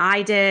than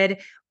I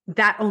did,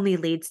 that only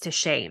leads to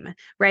shame,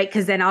 right?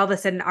 Because then all of a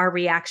sudden our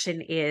reaction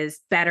is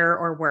better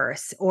or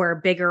worse or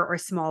bigger or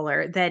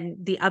smaller than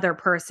the other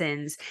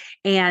person's.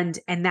 And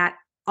that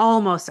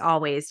almost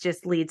always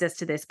just leads us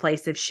to this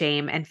place of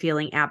shame and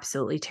feeling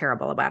absolutely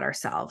terrible about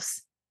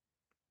ourselves.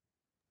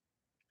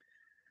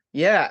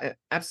 yeah,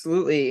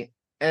 absolutely.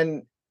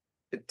 And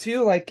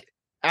too, like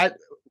at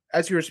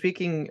as you were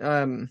speaking,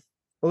 a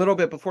little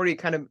bit before, you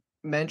kind of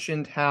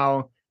mentioned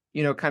how,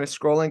 kind of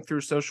scrolling through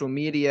social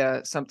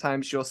media,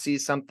 sometimes you'll see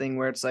something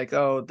where it's like,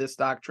 oh, this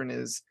doctrine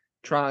is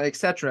trauma,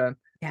 etc.,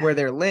 Yeah. where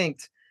they're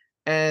linked.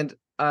 And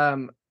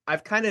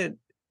I've kind of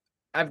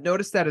I've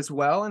noticed that as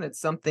well, and it's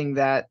something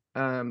that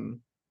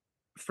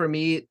for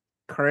me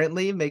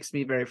currently makes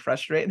me very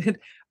frustrated.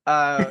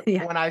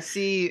 Yeah. When I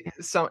see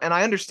some, and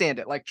I understand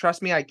it, like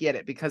trust me, I get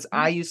it because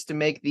I Mhm. used to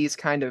make these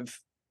kind of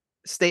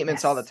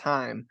statements all the Yes.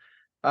 time.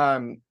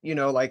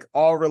 Like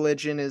all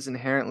religion is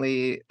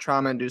inherently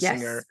trauma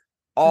inducing, Yes. or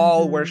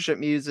all Mhm. worship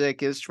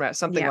music is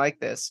something Yep. like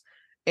this.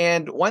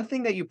 And one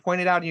thing that you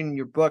pointed out in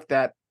your book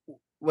that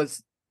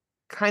was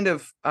kind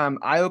of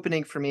eye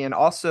opening for me, and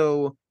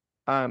also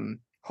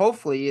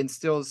hopefully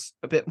instills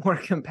a bit more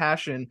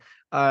compassion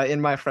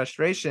in my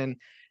frustration,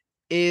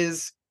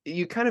 is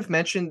you kind of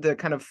mentioned the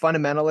kind of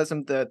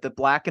fundamentalism, the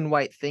black and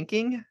white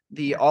thinking,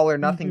 the Yeah. all or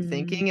nothing Mhm.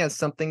 thinking as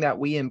something that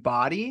we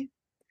embody.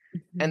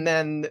 And Mhm.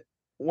 then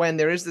when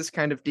there is this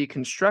kind of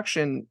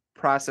deconstruction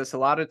process, a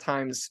lot of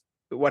times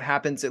what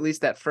happens, at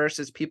least at first,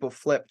 is people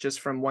flip just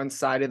from one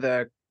side of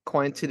the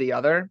coin to the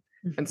other.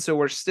 And Mhm. so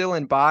we're still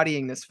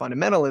embodying this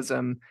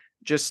fundamentalism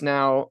just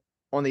now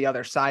on the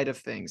other side of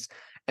things.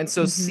 And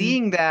so Mhm.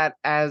 seeing that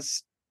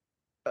as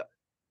uh,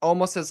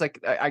 almost as like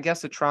I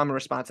guess a trauma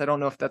response. I don't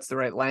know if that's the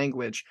right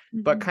language,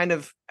 but Mhm. kind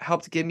of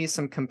helped give me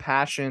some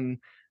compassion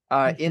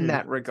in Mhm.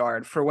 that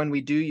regard for when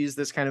we do use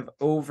this kind of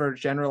over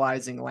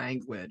generalizing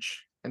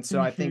language. And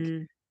so I think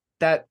Mhm.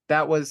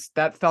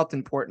 that felt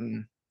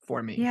important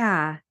for me.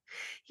 Yeah.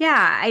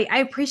 Yeah, I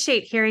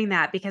appreciate hearing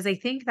that because I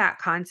think that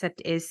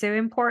concept is so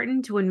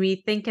important when we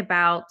think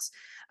about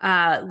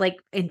like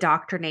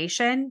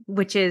indoctrination,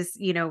 which is,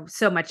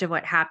 so much of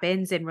what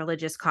happens in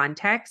religious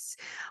contexts.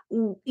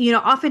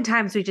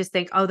 Oftentimes we just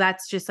think, oh,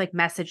 that's just like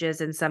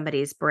messages in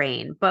somebody's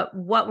brain. But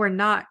what we're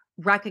not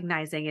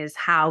recognizing is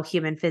how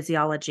human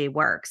physiology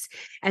works.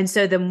 And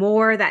so the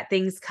more that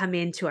things come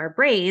into our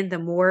brain, the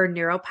more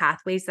neural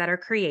pathways that are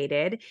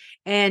created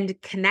and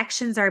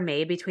connections are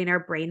made between our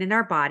brain and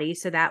our body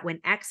so that when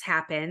X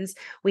happens,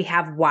 we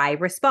have Y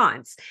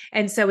response.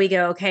 And so we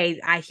go, okay,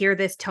 I hear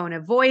this tone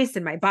of voice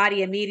and my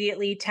body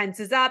immediately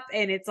tenses up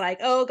and it's like,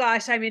 oh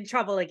gosh, I'm in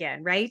trouble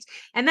again, right?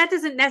 And that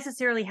doesn't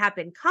necessarily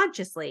happen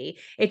consciously.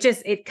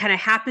 It kind of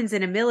happens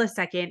in a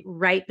millisecond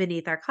right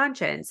beneath our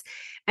conscience.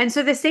 And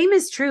so the same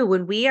is true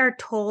when we are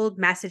told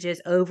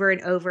messages over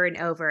and over and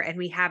over, and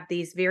we have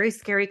these very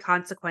scary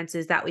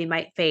consequences that we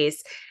might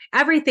face.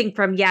 Everything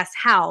from, yes,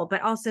 hell,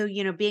 but also,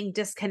 being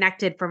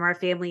disconnected from our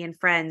family and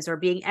friends or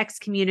being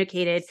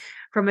excommunicated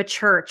from a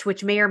church,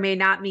 which may or may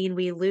not mean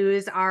we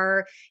lose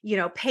our,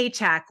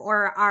 paycheck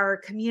or our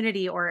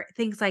community or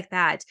things like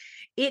that.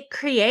 It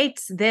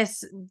creates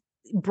this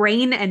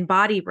brain and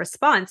body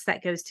response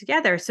that goes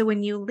together. So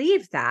when you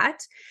leave that,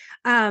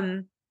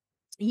 um,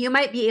 you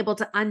might be able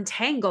to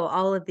untangle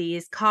all of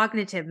these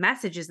cognitive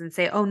messages and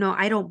say, oh, no,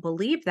 I don't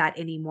believe that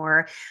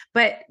anymore.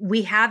 But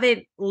we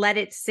haven't let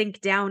it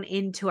sink down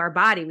into our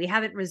body. We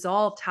haven't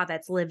resolved how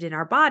that's lived in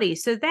our body.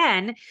 So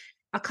then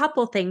a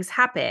couple things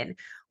happen.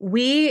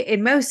 We,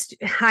 in most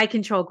high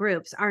control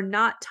groups, are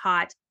not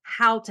taught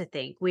how to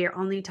think. We are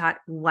only taught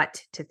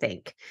what to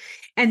think.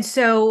 And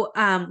so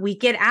we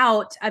get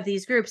out of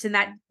these groups and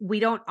that we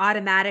don't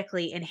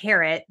automatically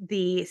inherit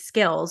the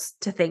skills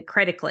to think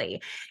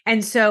critically.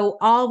 And so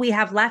all we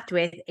have left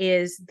with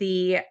is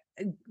the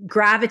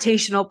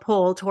gravitational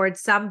pull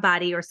towards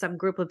somebody or some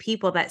group of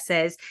people that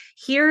says,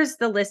 here's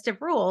the list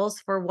of rules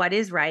for what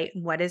is right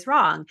and what is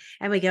wrong.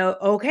 And we go,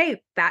 okay,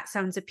 that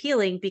sounds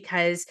appealing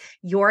because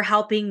you're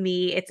helping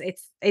me.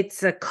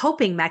 It's a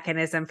coping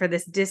mechanism for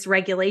this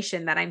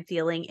dysregulation that I'm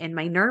feeling in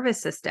my nervous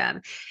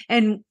system.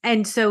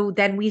 And so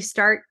then we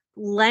start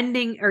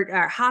lending or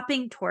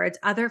hopping towards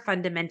other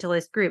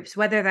fundamentalist groups,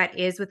 whether that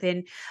is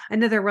within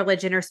another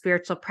religion or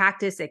spiritual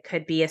practice. It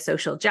could be a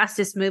social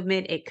justice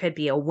movement. It could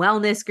be a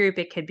wellness group.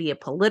 It could be a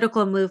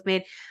political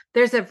movement.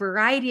 There's a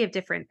variety of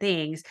different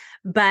things,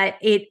 but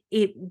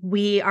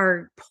we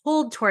are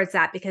pulled towards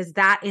that because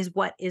that is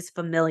what is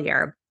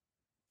familiar.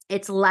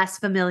 It's less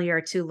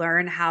familiar to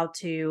learn how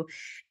to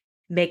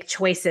make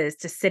choices,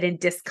 to sit in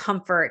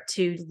discomfort,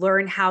 to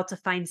learn how to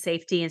find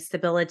safety and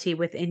stability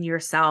within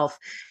yourself,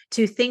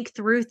 to think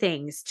through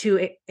things,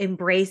 to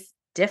embrace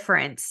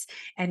difference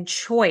and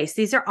choice.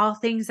 These are all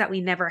things that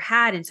we never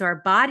had. And so our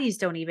bodies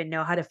don't even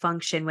know how to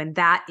function when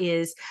that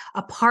is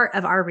a part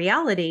of our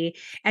reality.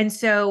 And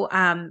so,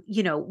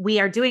 we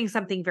are doing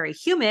something very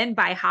human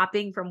by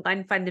hopping from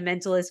one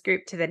fundamentalist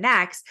group to the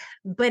next,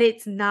 but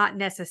it's not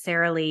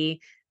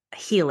necessarily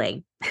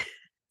healing.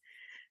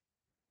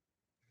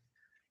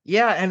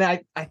 Yeah, and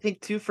I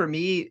think too for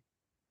me,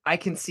 I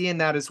can see in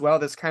that as well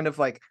this kind of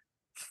like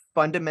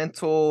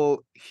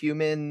fundamental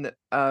human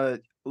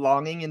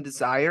longing and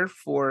desire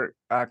for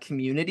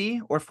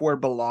community or for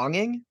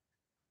belonging.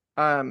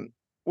 Um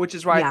which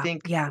is why I Yeah.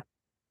 think Yeah.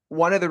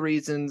 one of the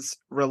reasons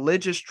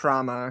religious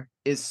trauma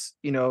is,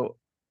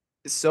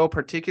 so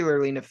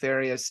particularly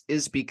nefarious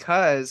is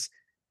because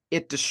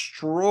it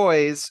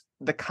destroys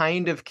the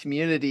kind of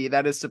community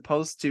that is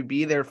supposed to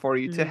be there for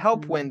you to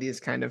help Mhm. when these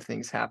kind of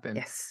things happen.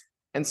 Yes.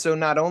 And so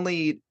not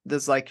only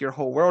does like your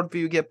whole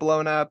worldview get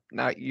blown up,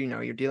 now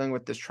you're dealing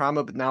with this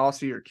trauma, but now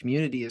also your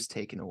community is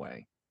taken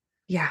away.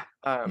 Yeah.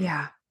 Um,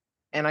 Yeah.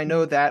 And I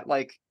know that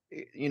like,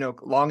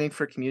 longing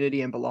for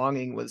community and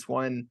belonging was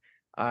one,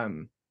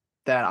 um,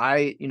 that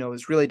I,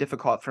 was really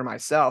difficult for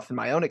myself in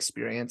my own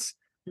experience.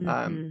 Um,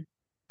 Mhm.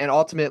 and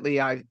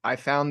ultimately I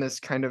found this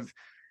kind of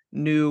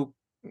new,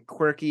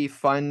 quirky,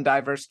 fun,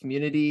 diverse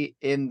community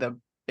in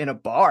a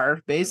bar,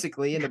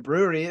 basically in the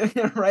brewery,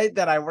 right,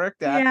 that I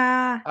worked at.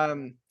 Yeah.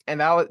 And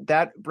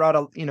that brought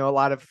a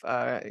lot of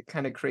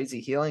kind of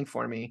crazy healing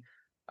for me.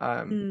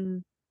 Um,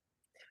 Mm.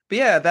 but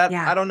yeah, that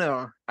Yeah. I don't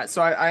know.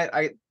 So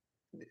I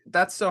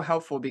that's so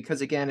helpful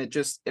because again,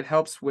 it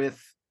helps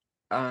with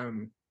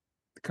um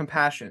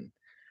compassion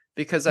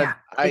because Yeah,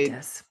 it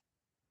does.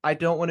 I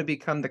don't want to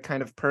become the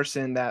kind of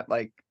person that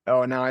like,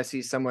 oh, now I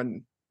see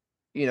someone,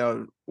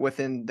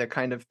 within the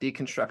kind of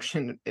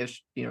deconstruction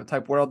ish,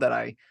 type world that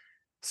I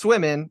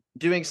swim in,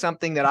 doing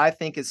something that I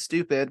think is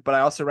stupid, but I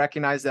also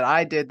recognize that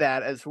I did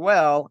that as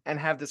well and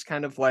have this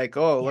kind of like,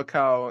 oh, Yeah. look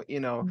how,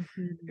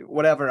 Mhm.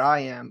 whatever I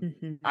am.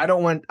 Mhm. I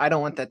don't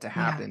want that to Yeah.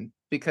 happen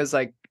because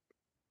like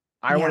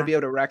I want to Yeah. be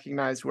able to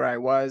recognize where I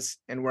was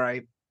and where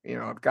I,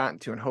 I've gotten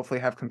to and hopefully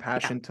have Yeah.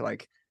 compassion to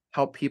like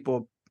help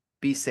people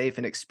be safe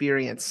and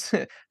experience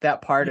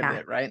that part of Yeah.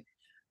 it, right?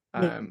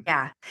 Um,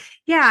 Yeah.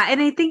 Yeah,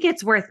 and I think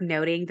it's worth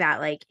noting that,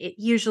 like, it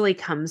usually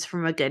comes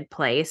from a good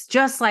place.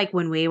 Just like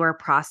when we were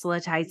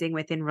proselytizing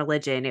within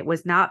religion, it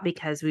was not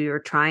because we were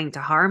trying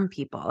to harm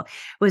people. It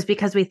was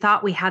because we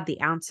thought we had the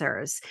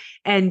answers,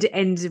 and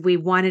we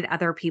wanted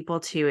other people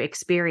to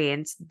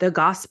experience the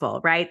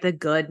gospel, right? The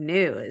good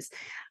news.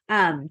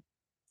 Um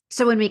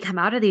So when we come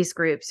out of these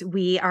groups,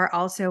 we are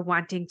also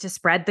wanting to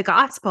spread the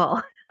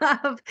gospel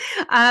of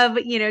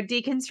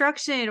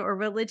deconstruction or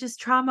religious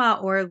trauma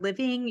or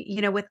living,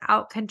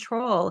 without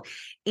control.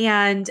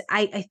 And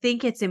I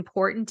think it's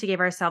important to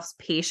give ourselves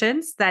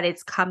patience that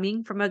it's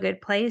coming from a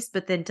good place,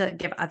 but then to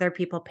give other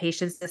people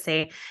patience to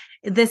say,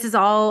 this is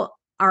all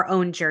our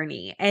own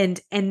journey. And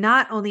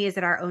not only is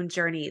it our own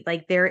journey,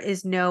 like there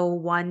is no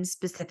one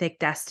specific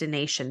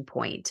destination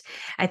point.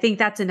 I think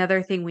that's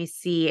another thing we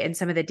see in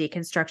some of the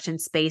deconstruction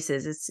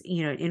spaces is,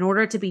 in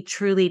order to be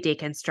truly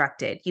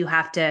deconstructed, you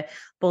have to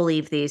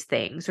believe these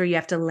things, or you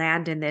have to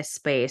land in this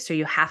space, or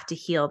you have to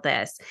heal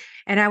this.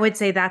 And I would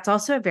say that's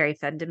also a very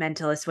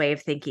fundamentalist way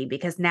of thinking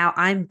because now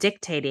I'm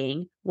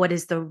dictating what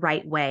is the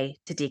right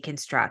way to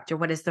deconstruct or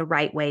what is the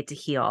right way to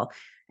heal.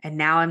 And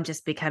now I'm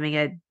just becoming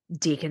a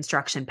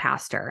deconstruction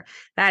pastor.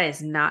 That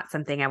is not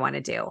something I want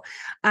to do.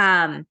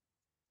 Um,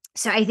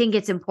 so I think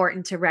it's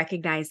important to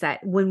recognize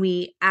that when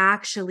we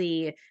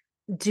actually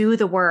do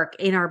the work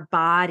in our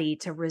body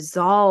to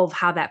resolve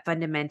how that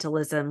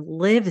fundamentalism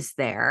lives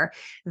there,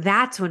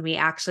 that's when we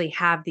actually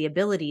have the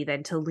ability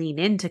then to lean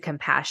into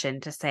compassion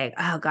to say,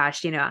 oh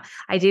gosh,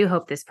 I do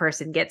hope this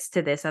person gets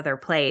to this other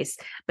place,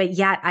 but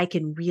yet I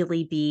can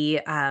really be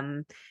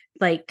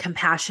like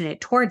compassionate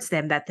towards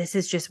them that this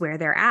is just where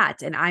they're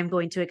at. And I'm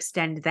going to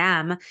extend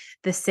them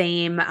the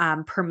same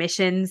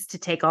permissions to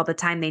take all the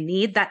time they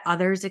need that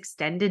others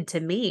extended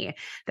to me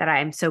that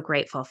I'm so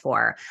grateful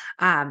for.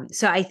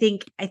 So I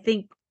think,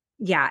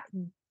 yeah,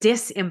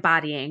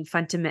 disembodying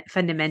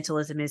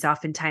fundamentalism is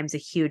oftentimes a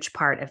huge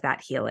part of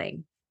that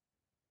healing.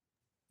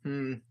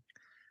 hmm.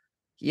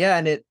 Yeah,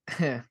 and it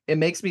it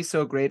makes me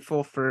so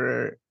grateful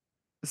for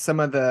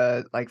some of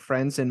the like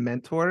friends and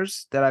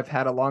mentors that I've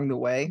had along the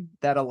way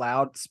that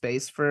allowed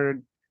space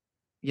for,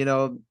 you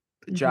know,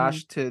 Mhm.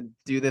 Josh to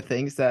do the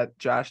things that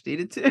Josh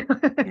needed to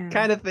Yeah.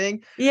 kind of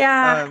thing.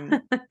 Yeah.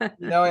 Um,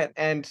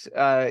 and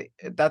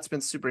that's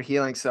been super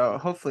healing. So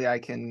hopefully I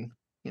can,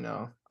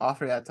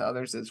 offer that to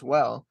others as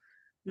well.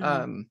 Mhm.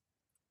 Um,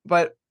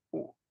 but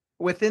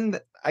within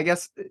I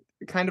guess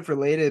kind of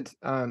related,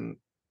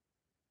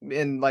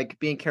 in like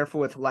being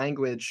careful with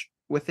language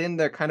within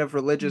the kind of Mm.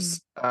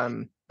 religious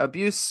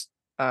abuse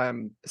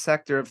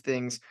sector of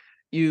things,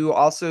 you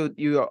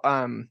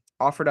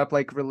offered up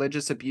like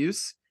religious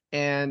abuse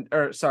and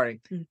or sorry,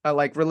 Mm.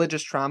 like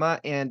religious trauma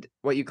and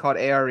what you called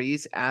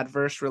AREs,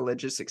 adverse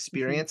religious Mhm.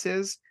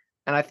 experiences.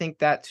 And I think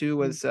that too Mhm.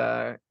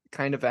 was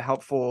kind of a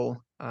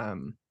helpful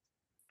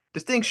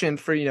distinction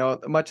for,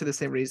 much of the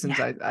same reasons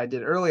Yeah. I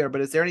did earlier.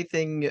 But is there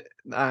anything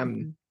um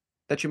Mhm.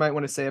 that you might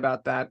want to say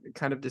about that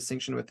kind of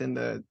distinction within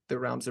the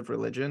realms of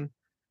religion?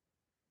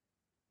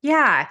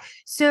 Yeah.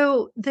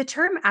 So the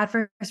term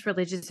adverse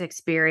religious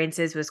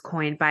experiences was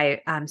coined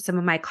by some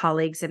of my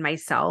colleagues and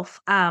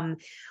myself.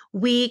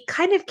 We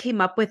kind of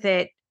came up with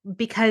it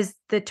because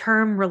the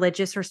term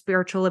religious or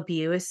spiritual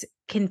abuse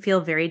can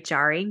feel very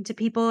jarring to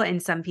people,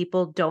 and some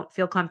people don't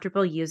feel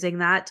comfortable using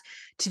that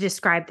to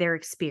describe their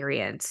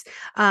experience.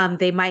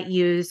 They might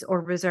use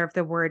or reserve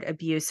the word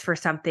abuse for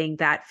something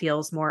that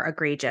feels more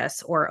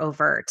egregious or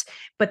overt,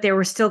 but they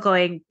were still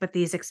going, but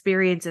these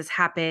experiences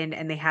happened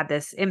and they had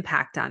this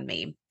impact on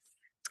me.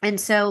 And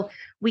so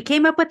we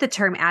came up with the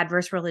term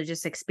adverse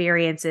religious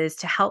experiences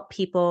to help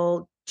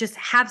people just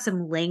have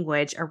some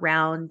language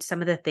around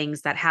some of the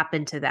things that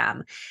happen to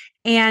them.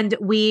 And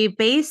we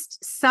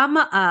based some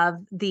of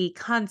the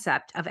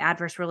concept of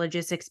adverse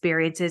religious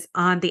experiences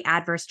on the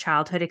adverse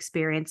childhood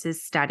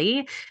experiences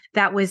study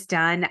that was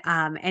done,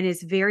 and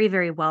is very,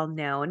 very well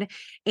known,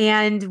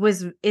 and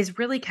is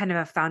really kind of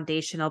a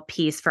foundational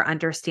piece for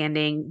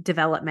understanding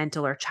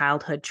developmental or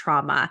childhood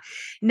trauma.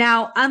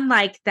 Now,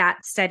 unlike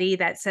that study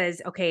that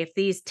says, okay, if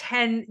these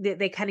 10,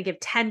 they kind of give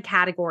 10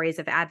 categories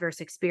of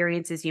adverse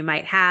experiences you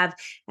might have.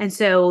 And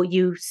so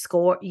you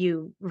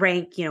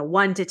rank,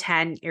 1 to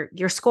 10,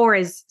 your score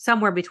is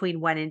somewhere between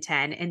 1 and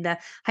 10. And the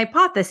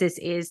hypothesis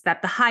is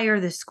that the higher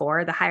the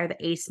score, the higher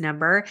the ACE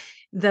number,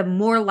 the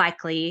more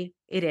likely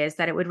it is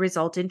that it would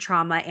result in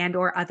trauma and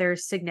or other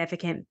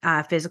significant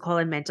physical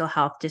and mental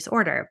health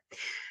disorder.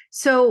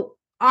 So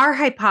our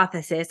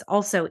hypothesis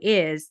also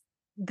is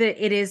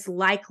that it is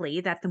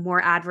likely that the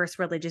more adverse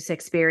religious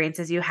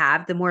experiences you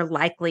have, the more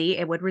likely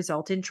it would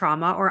result in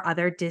trauma or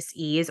other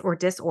dis-ease or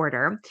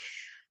disorder.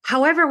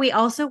 However, we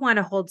also want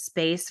to hold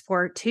space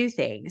for two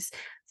things.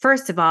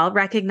 First of all,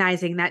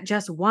 recognizing that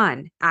just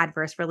one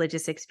adverse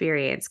religious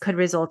experience could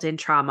result in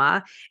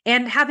trauma,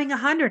 and having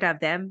 100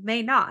 of them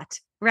may not,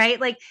 right?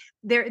 Like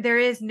there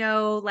is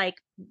no like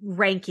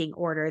ranking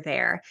order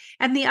there.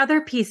 And the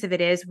other piece of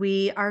it is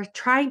we are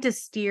trying to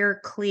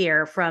steer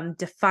clear from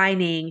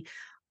defining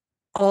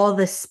all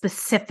the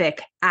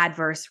specific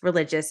adverse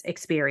religious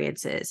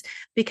experiences.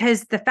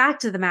 Because the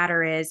fact of the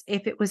matter is,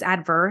 if it was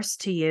adverse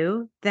to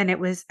you, then it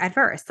was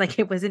adverse, like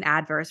it was an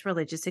adverse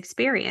religious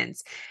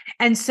experience.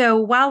 And so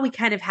while we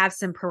kind of have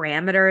some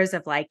parameters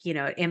of like,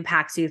 it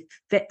impacts you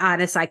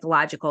on a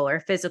psychological or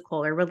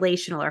physical or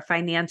relational or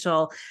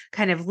financial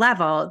kind of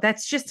level,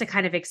 that's just to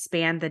kind of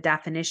expand the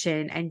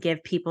definition and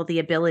give people the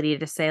ability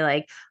to say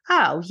like,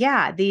 oh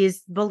yeah,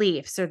 these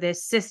beliefs or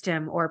this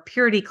system or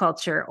purity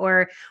culture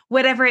or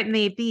whatever it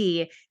may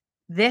be,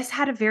 this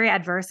had a very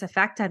adverse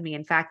effect on me.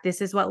 In fact,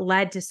 this is what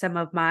led to some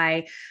of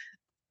my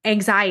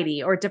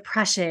anxiety or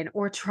depression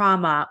or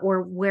trauma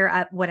or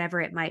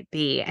whatever it might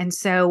be. And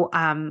so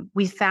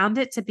we found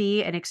it to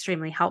be an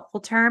extremely helpful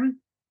term.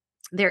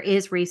 There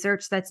is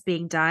research that's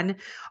being done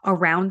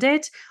around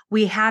it.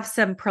 We have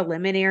some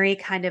preliminary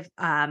kind of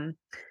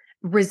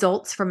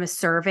results from a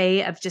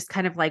survey of just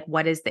kind of like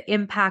what is the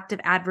impact of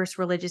adverse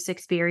religious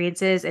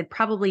experiences, and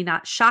probably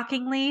not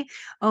shockingly,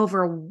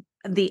 over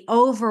the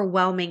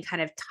overwhelming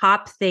kind of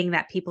top thing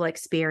that people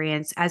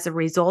experience as a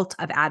result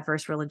of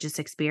adverse religious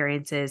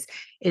experiences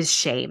is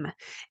shame.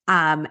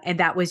 And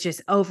that was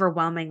just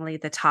overwhelmingly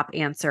the top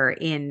answer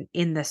in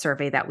the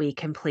survey that we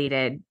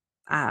completed.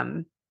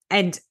 And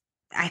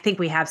I think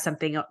we have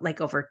something like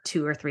over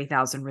 2,000 or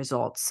 3,000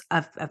 results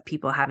of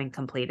people having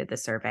completed the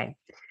survey.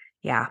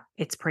 Yeah,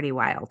 it's pretty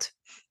wild.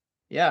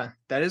 Yeah,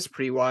 that is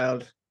pretty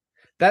wild.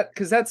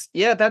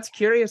 That's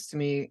curious to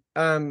me.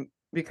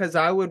 Because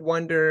I would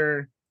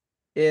wonder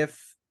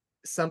if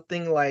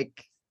something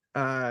like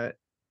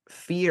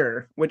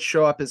fear would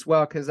show up as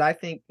well. Because I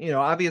think,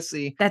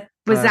 obviously, That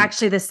was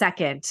actually the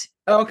second.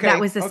 okay, That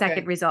was the okay.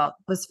 second result,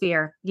 was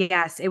fear.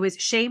 Yes, it was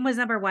shame was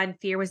number one,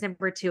 fear was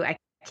number two. I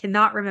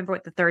cannot remember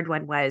what the third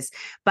one was,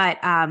 but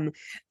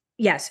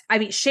yes, I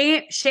mean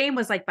shame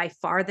was like by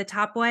far the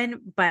top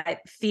one, but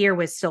fear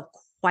was still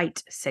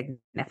quite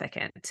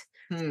significant.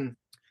 Hmm.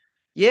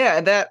 Yeah,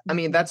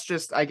 Mhm. that's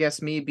just, I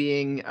guess, me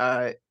being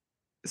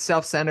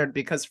self-centered,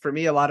 because for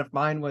me a lot of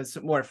mine was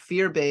more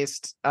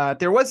fear-based.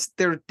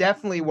 There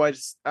definitely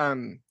was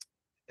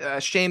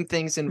shame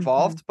things Mhm.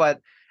 involved,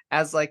 but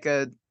as like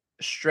a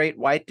straight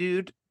white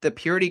dude, the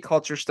purity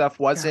culture stuff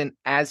Sure. wasn't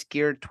as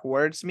geared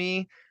towards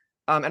me.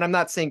 And I'm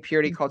not saying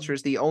purity culture Mhm.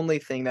 is the only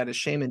thing that is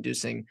shame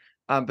inducing,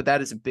 but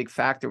that is a big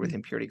factor Mm.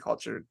 within purity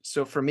culture.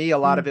 So for me, a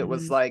lot of it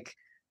was Mhm. like,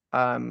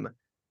 um,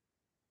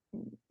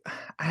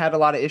 I had a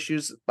lot of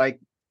issues, like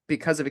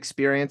because of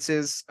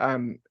experiences,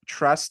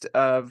 trust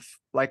of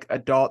like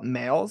adult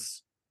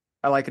males,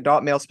 like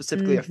adult males,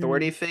 specifically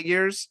authority Mhm.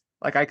 figures.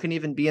 Like I couldn't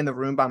even be in the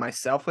room by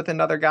myself with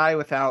another guy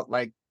without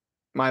like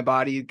my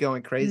body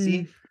going Mm.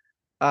 crazy.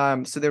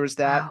 So there was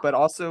that, Wow. but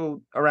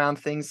also around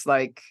things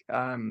like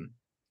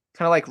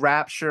kind of like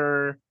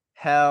rapture,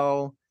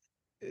 hell,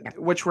 Yep.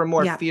 which were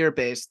more Yep.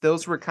 fear-based.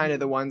 Those were kind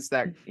of the ones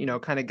that,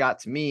 Mhm. kind of got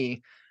to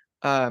me.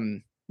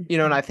 Um,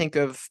 and I Mhm. think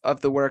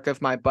of the work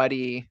of my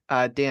buddy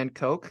Dan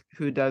Koch,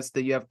 who does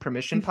the You Have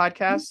Permission Mhm.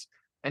 podcast,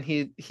 and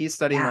he's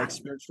studying like Yeah.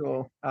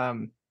 spiritual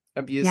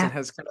abuse, and Yeah.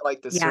 has kind of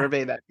like the Yeah.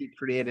 survey that he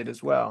created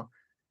as well.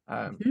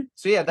 Mhm.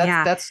 So yeah,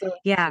 Yeah. that's so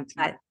Yeah.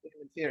 interesting to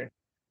me. Fear.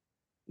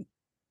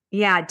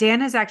 Yeah,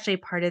 Dan is actually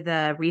part of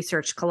the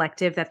research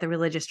collective that the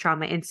Religious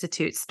Trauma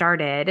Institute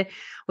started,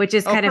 which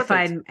is Oh, kind of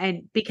perfect. fun.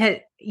 And because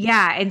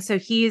yeah, and so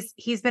he's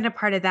been a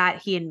part of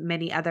that, he and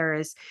many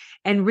others.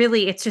 And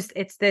really it's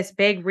this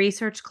big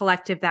research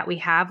collective that we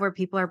have where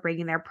people are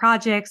bringing their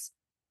projects,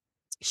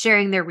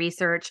 sharing their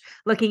research,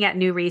 looking at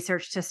new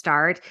research to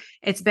start.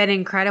 It's been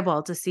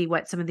incredible to see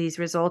what some of these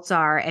results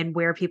are and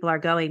where people are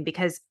going,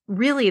 because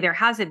really there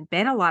hasn't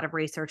been a lot of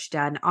research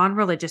done on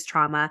religious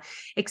trauma,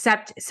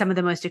 except some of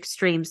the most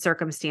extreme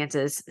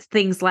circumstances,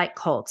 things like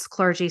cults,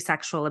 clergy,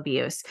 sexual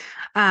abuse.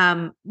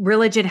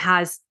 Religion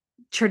has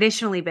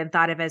traditionally been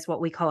thought of as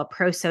what we call a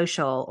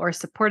pro-social or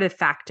supportive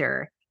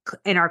factor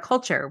in our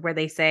culture, where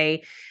they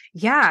say,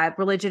 yeah,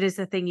 religion is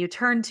the thing you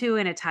turn to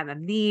in a time of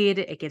need.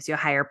 It gives you a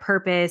higher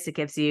purpose. It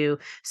gives you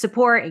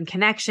support and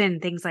connection,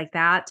 things like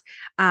that.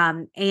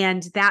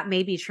 And that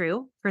may be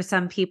true for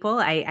some people.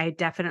 I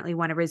definitely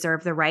want to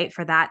reserve the right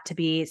for that to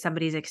be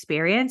somebody's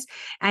experience.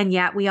 And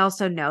yet we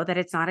also know that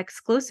it's not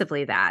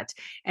exclusively that.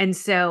 And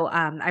so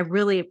I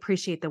really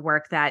appreciate the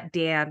work that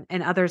Dan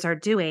and others are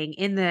doing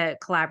in the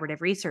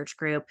collaborative research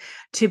group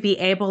to be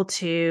able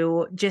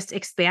to just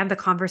expand the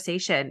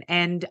conversation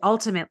and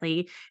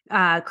ultimately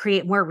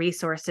create more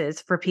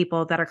resources for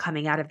people that are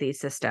coming out of these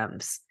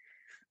systems.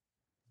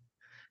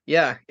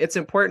 Yeah, it's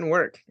important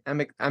work.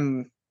 I'm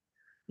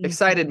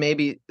excited, Mhm.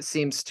 maybe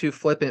seems too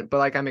flippant, but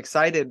like I'm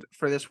excited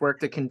for this work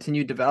to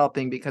continue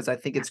developing because I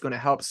think Yeah. it's going to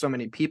help so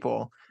many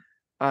people.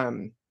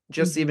 Um,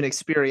 just even Mhm.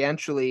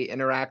 experientially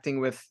interacting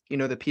with,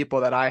 the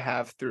people that I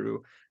have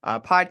through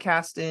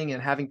podcasting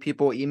and having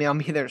people email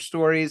me their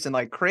stories and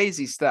like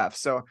crazy stuff.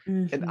 So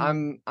and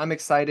Mhm. I'm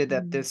excited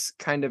that Mhm. this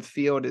kind of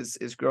field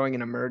is growing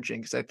and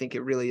emerging because I think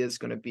it really is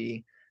going to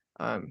be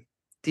um,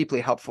 deeply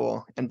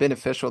helpful and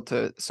beneficial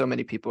to so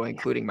many people, Yeah.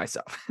 including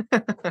myself.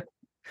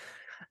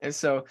 And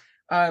so,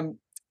 um,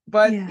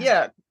 but Yeah.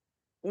 yeah,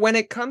 when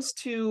it comes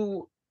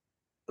to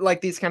like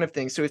these kind of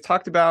things, so we've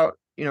talked about,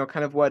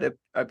 kind of what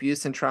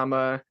abuse and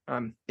trauma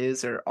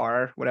is or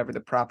are, whatever the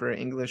proper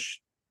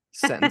English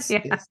sentence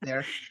Yeah. is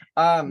there.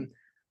 Um,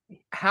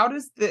 how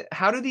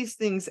do these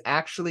things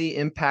actually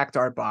impact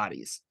our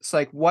bodies? So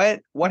like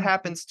what Mhm.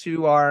 happens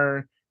to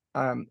our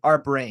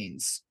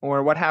brains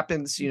or what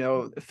happens,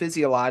 Mhm.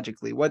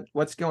 physiologically?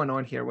 What's going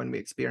on here when we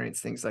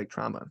experience things like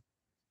trauma?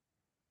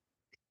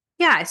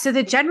 Yeah. So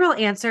the general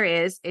answer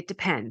is it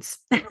depends.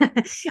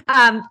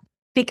 um,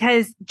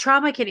 because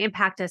trauma can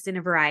impact us in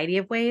a variety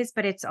of ways,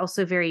 but it's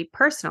also very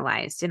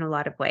personalized in a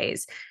lot of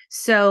ways.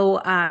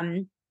 So,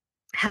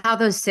 how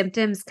those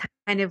symptoms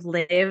kind of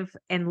live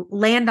and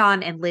land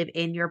on and live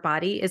in your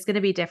body is going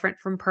to be different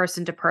from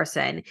person to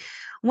person.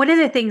 One of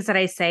the things that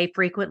I say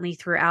frequently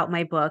throughout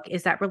my book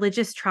is that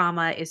religious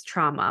trauma is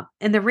trauma.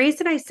 And the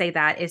reason I say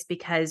that is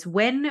because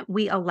when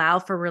we allow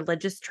for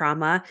religious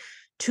trauma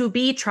to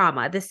be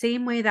trauma, the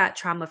same way that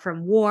trauma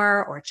from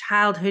war or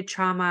childhood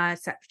trauma,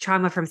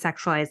 trauma from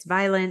sexualized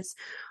violence,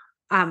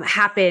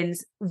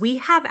 happens, we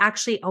have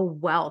actually a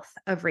wealth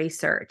of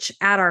research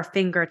at our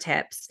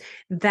fingertips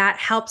that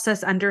helps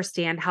us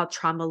understand how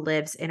trauma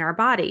lives in our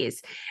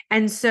bodies.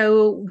 And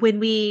so when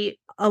we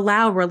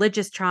allow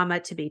religious trauma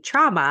to be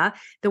trauma,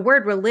 the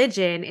word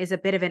religion is a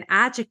bit of an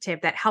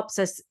adjective that helps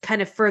us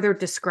kind of further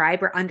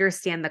describe or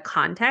understand the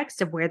context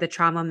of where the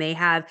trauma may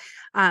have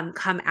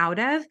come out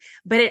of.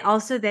 But it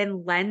also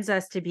then lends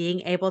us to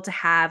being able to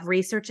have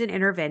research and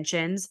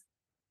interventions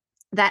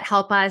that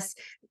help us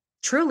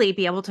truly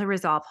be able to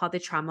resolve how the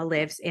trauma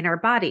lives in our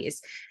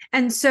bodies.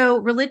 And so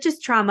religious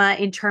trauma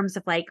in terms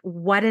of like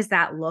what does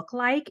that look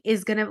like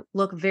is going to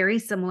look very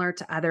similar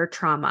to other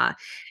trauma.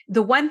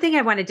 The one thing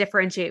I want to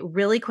differentiate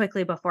really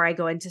quickly before I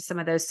go into some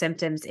of those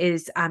symptoms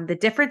is the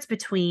difference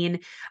between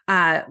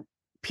uh,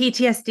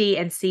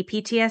 PTSD and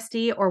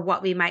CPTSD, or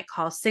what we might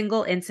call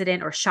single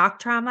incident or shock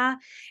trauma,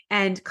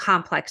 and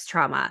complex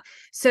trauma.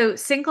 So,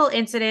 single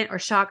incident or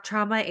shock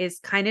trauma is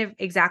kind of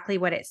exactly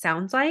what it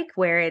sounds like,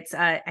 where it's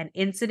an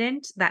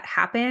incident that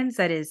happens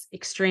that is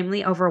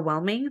extremely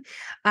overwhelming.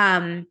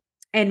 Um,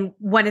 and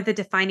one of the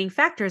defining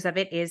factors of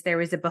it is there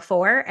was a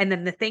before, and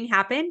then the thing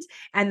happened,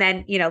 and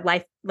then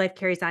life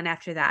carries on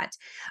after that.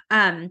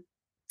 Um,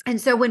 and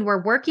so when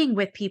we're working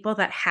with people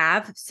that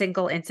have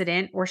single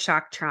incident or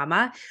shock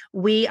trauma,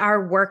 we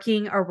are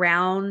working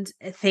around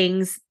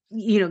things,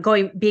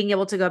 being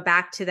able to go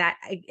back to that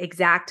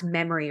exact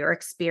memory or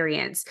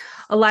experience.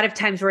 A lot of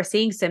times we're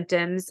seeing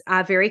symptoms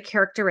very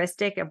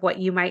characteristic of what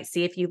you might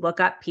see if you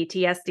look up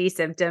PTSD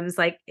symptoms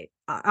like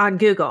on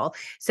Google.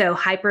 So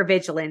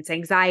hypervigilance,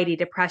 anxiety,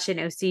 depression,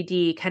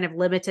 OCD, kind of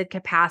limited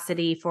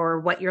capacity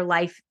for what your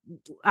life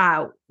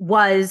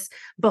was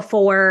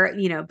before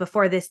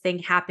this thing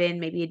happened,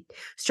 maybe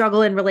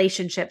struggle in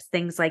relationships,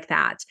 things like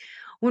that.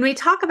 When we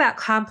talk about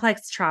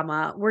complex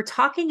trauma, we're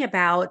talking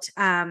about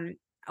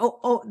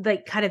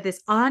like kind of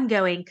this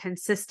ongoing,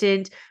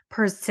 consistent,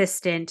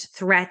 persistent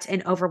threat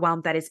and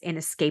overwhelm that is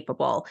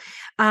inescapable.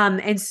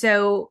 And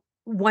so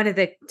one of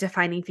the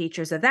defining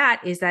features of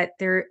that is that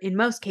there, in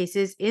most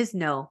cases, is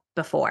no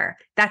before.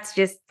 That's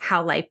just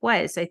how life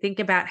was. So I think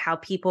about how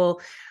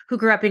people who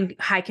grew up in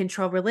high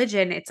control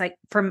religion, it's like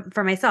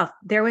for myself,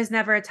 there was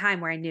never a time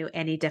where I knew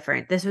any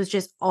different. This was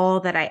just all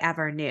that I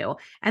ever knew.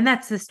 And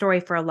that's the story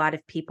for a lot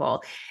of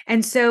people.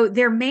 And so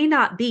there may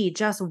not be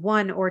just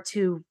one or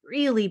two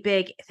really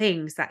big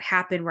things that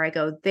happen where I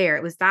go, there,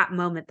 it was that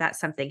moment that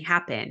something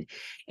happened.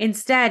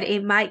 Instead,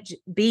 it might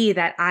be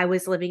that I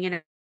was living in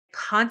a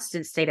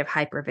constant state of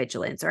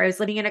hypervigilance, or I was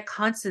living in a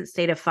constant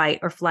state of fight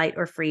or flight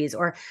or freeze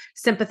or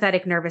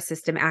sympathetic nervous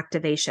system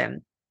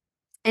activation.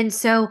 And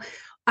so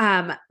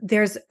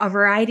there's a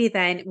variety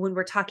then when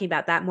we're talking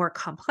about that more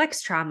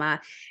complex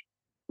trauma.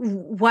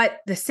 what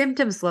the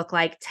symptoms look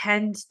like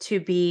tend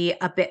to be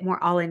a bit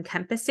more all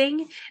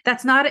encompassing.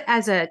 That's not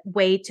as a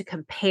way to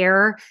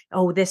compare,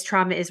 oh, this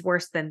trauma is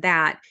worse than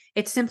that.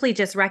 It's simply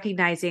just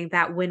recognizing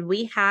that when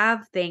we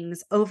have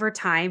things over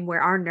time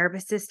where our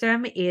nervous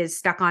system is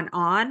stuck on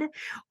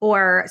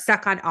or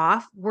stuck on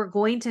off, we're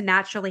going to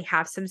naturally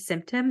have some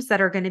symptoms that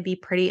are going to be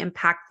pretty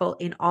impactful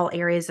in all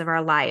areas of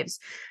our lives.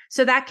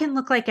 So that can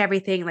look like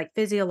everything. Like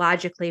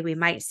physiologically, we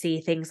might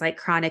see things like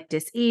chronic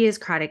disease,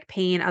 chronic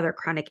pain, other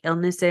chronic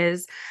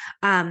illnesses,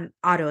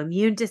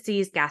 autoimmune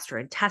disease,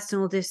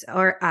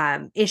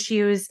 gastrointestinal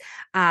issues.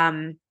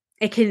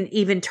 It can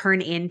even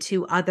turn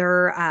into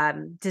other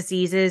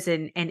diseases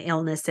and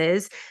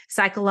illnesses.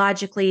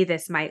 Psychologically,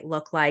 this might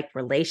look like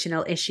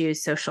relational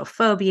issues, social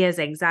phobias,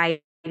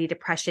 anxiety,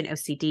 depression,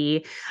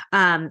 OCD.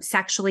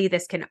 Sexually,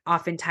 this can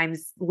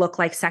oftentimes look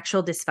like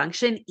sexual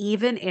dysfunction,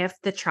 even if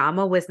the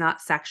trauma was not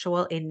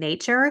sexual in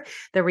nature.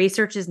 The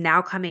research is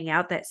now coming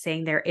out that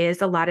saying there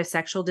is a lot of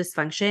sexual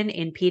dysfunction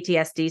in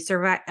PTSD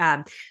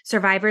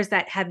survivors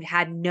that have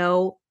had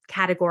no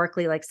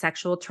categorically like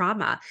sexual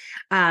trauma.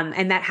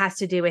 And that has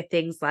to do with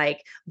things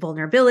like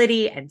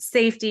vulnerability and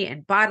safety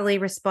and bodily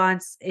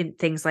response and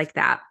things like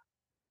that.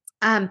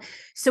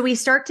 So we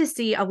start to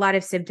see a lot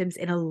of symptoms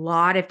in a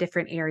lot of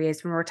different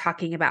areas when we're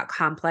talking about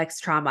complex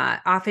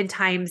trauma.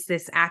 Oftentimes,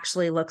 this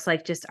actually looks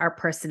like just our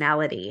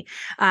personality,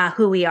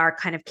 who we are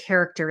kind of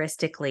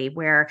characteristically,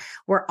 where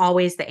we're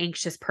always the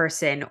anxious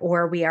person,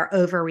 or we are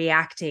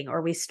overreacting,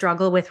 or we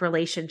struggle with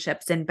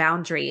relationships and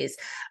boundaries.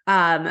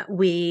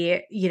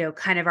 We,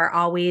 kind of are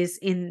always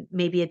in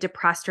maybe a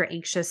depressed or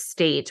anxious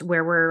state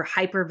where we're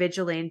hyper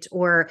vigilant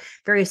or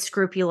very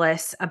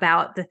scrupulous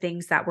about the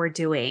things that we're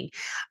doing.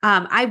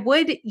 I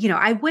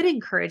would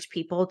encourage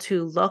people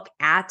to look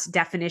at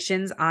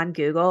definitions on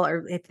Google,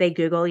 or if they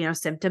Google,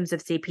 symptoms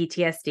of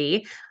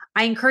CPTSD.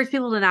 I encourage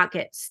people to not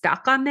get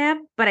stuck on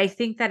them, but I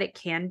think that it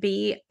can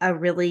be a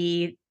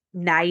really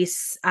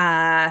nice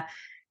kind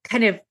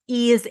of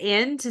ease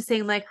into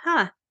saying like,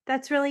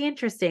 that's really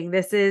interesting.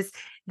 This is,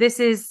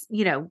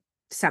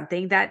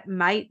 something that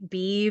might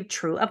be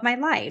true of my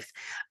life.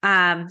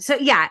 So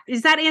yeah,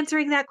 is that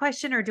answering that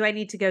question, or do I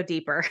need to go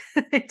deeper?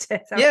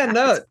 Yeah,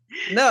 no,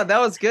 that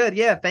was good.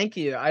 Yeah, thank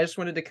you. I just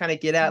wanted to kind of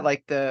get at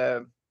like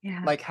Yeah.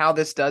 like how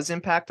this does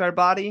impact our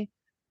body.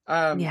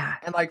 Yeah.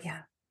 And like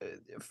Yeah.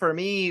 for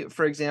me,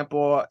 for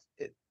example,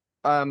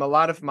 a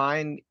lot of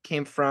mine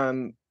came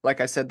from,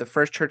 like I said, the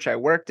first church I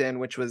worked in,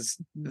 which was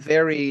Mhm.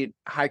 very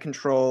high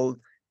control,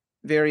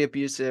 very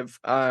abusive.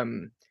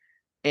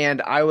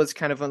 And I was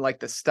kind of on like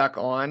the stuck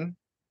on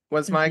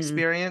was my Mhm.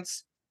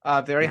 experience,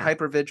 very Yeah.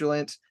 hyper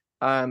vigilant.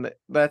 But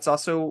it's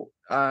also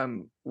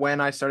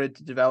when I started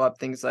to develop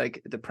things like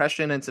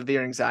depression and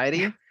severe Yeah.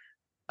 anxiety.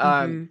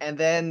 Mhm. And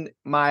then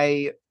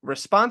my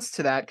response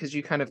to that, because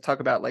you kind of talk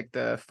about like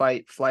the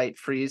fight, flight,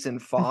 freeze, and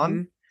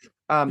fawn.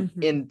 Mhm.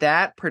 Mhm. In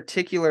that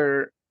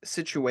particular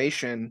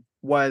situation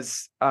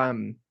was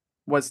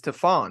to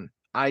fawn.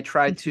 I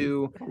tried Mhm.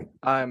 to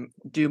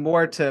do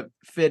more to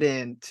fit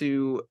in,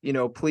 to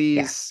Yeah.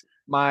 please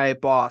my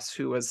boss,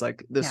 who was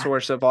like the Yeah.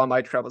 source of all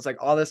my troubles, like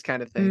all this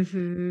kind of thing.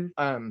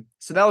 Mhm.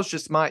 So that was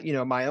just my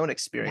my own Yeah.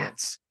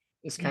 experience,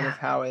 is kind of Yeah.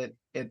 how it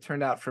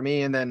turned out for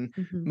me. And then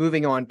Mhm.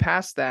 moving on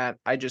past that,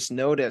 I just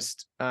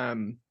noticed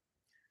once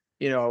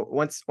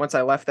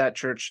I left that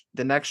church,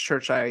 the next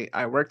church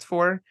I worked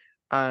for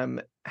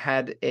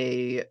had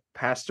a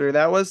pastor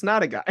that was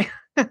not a guy.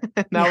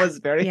 That Yeah. was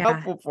very Yeah.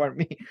 helpful for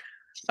me.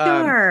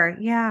 Um, Sure.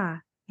 Yeah.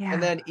 and Yeah.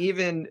 then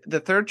even the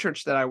third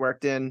church that I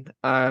worked in,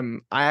 I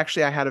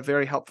had a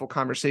very helpful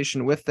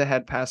conversation with the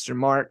head pastor,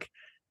 Mark,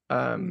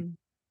 um, Mm.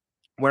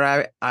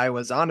 where I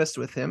was honest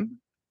with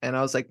him, and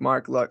I was like,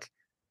 Mark, look,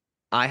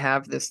 I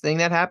have this thing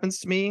that happens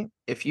to me.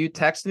 If you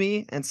text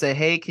me and say,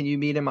 "Hey, can you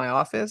meet in my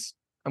office?"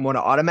 I'm going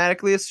to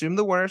automatically assume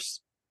the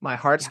worst. My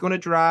heart's Yeah. going to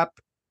drop.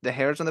 The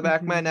hairs on the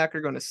back of my Mhm. neck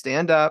are going to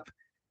stand up,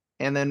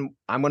 and then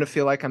I'm going to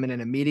feel like I'm in an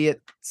immediate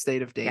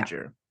state of Yeah.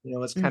 danger.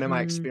 It's kind of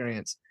my Mhm.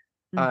 experience.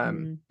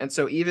 Mhm. And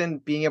so even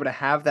being able to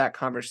have that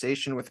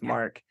conversation with Yeah.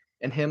 Mark,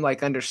 and him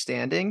like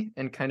understanding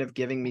and kind of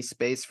giving me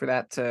space for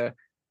that to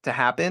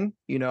happen,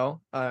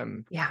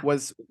 Yeah.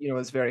 was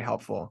very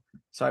helpful.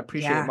 So I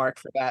appreciate Yeah. Mark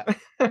for that.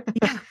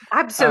 Yeah. Uh,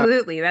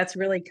 Absolutely. That's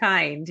really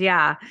kind.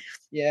 Yeah.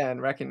 yeah,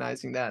 and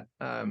recognizing that.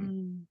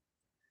 Mm.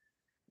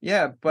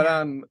 Yeah, but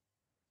Yeah.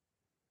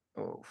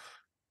 oh,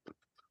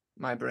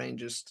 my brain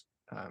just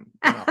went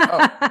off.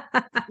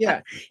 Oh,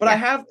 yeah, but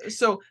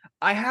Yeah.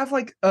 I have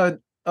like a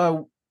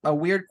a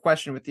weird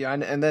question with you,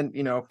 and then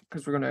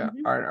because we're gonna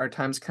Mhm. our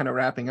time's kind of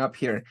wrapping up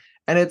here,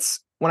 and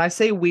it's when I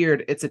say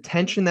weird, it's a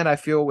tension that I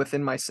feel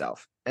within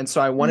myself, and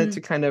so I wanted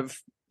to Mm. kind of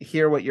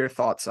hear what your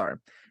thoughts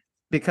are,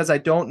 because I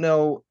don't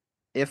know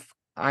if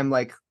I'm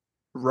like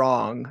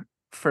wrong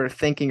for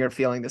thinking or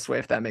feeling this way,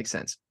 if that makes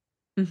sense.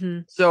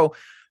 Mhm. So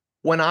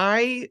when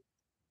I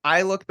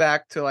look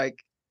back to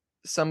like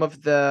some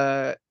of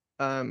the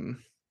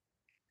um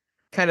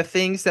kind of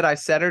things that I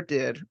said or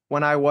did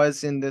when I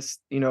was in this,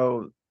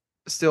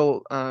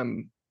 still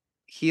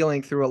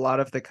healing through a lot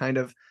of the kind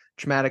of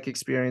traumatic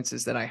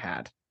experiences that I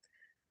had.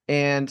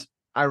 And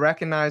I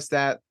recognized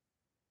that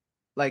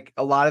like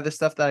a lot of the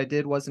stuff that I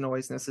did wasn't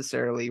always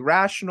necessarily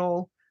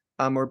rational,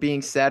 or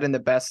being said in the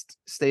best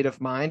state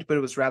of mind, but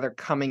it was rather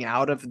coming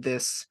out of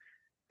this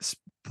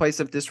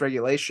place of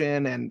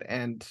dysregulation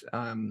and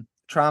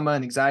trauma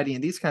and anxiety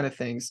and these kind of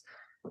things.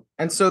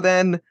 And so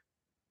then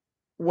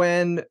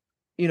when,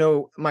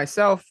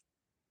 myself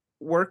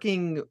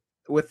working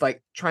with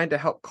like trying to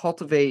help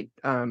cultivate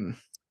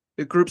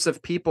groups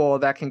of people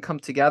that can come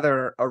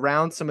together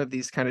around some of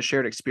these kind of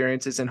shared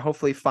experiences and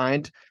hopefully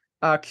find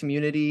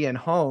community and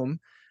home,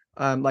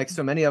 like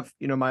so many of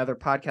my other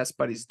podcast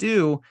buddies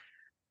do.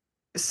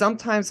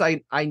 Sometimes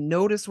I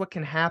notice what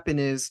can happen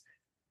is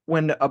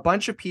when a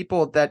bunch of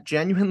people that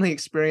genuinely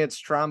experience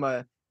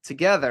trauma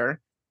together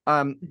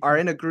are Mhm.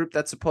 in a group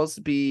that's supposed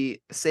to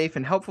be safe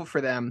and helpful for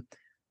them,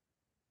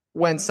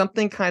 when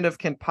something kind of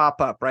can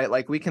pop up, right?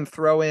 Like we can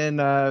throw in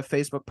a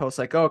Facebook post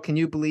like, "Oh, can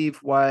you believe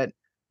what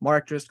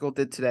Mark Driscoll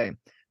did today?"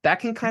 That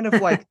can kind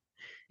of like,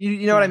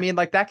 you know what I Yeah. mean?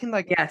 Like that can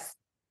like Yes.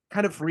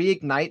 kind of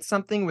reignite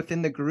something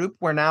within the group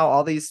where now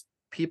all these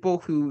people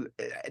who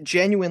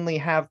genuinely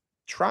have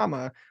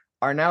trauma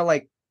are now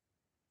like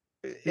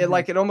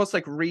Mhm. it almost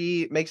like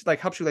makes like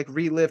helps you like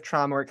relive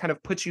trauma, or it kind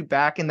of puts you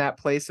back in that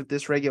place of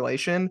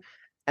dysregulation,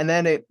 and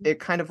then it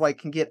kind of like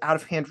can get out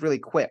of hand really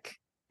quick.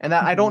 And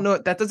that I don't Mhm. know,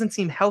 that doesn't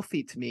seem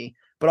healthy to me,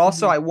 but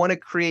also Mhm. I want to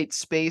create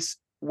space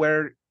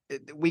where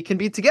we can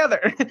be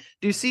together.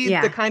 Do you see the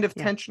Yeah. kind of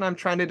Yeah. tension I'm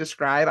trying to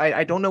describe?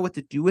 I don't know what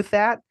to do with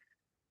that,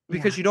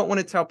 because Yeah. you don't want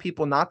to tell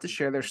people not to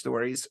share their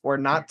stories or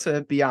not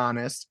to be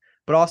honest,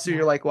 but also Yeah.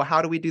 you're like, well,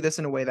 how do we do this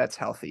in a way that's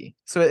healthy?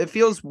 So it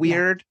feels Yeah.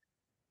 weird,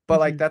 but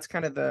like Mhm. that's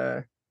kind of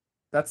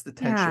that's the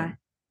Yeah. tension.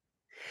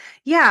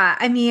 Yeah,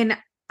 I mean,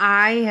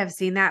 I have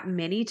seen that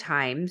many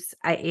times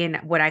in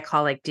what I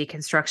call like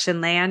deconstruction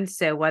land.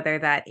 So, whether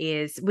that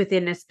is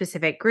within a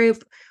specific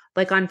group,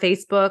 like on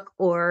Facebook,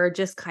 or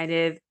just kind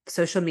of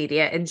social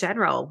media in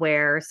general,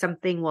 where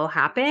something will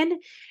happen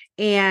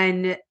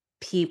and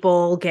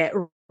people get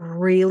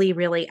really,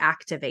 really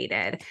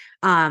activated.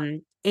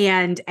 And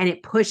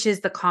it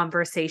pushes the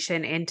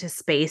conversation into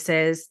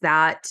spaces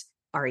that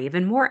are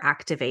even more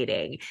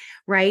activating,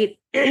 right?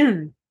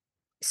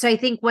 So I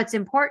think what's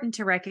important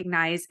to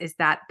recognize is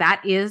that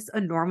that is a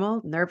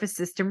normal nervous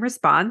system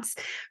response,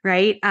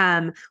 right?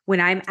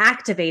 When I'm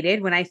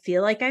activated, when I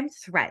feel like I'm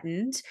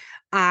threatened,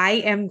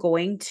 I am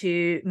going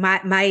to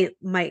my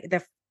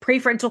the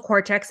prefrontal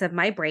cortex of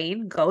my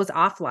brain goes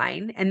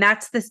offline, and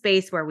that's the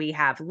space where we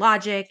have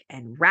logic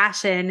and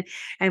ration,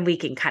 and we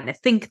can kind of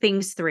think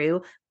things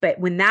through. But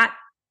when that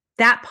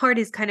part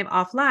is kind of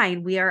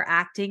offline, we are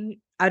acting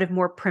out of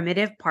more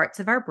primitive parts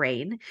of our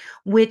brain,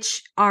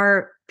 which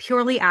are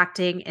purely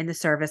acting in the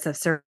service of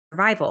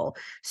survival.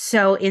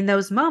 So, in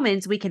those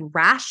moments, we can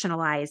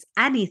rationalize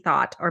any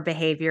thought or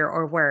behavior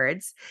or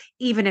words,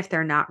 even if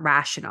they're not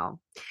rational.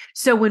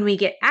 So, when we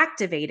get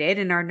activated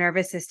and our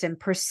nervous system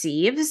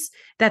perceives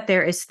that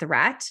there is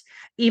threat,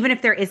 even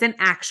if there isn't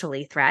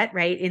actually threat,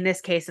 right? In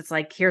this case, it's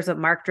like, here's what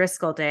Mark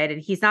Driscoll did,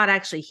 and he's not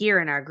actually here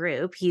in our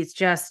group. He's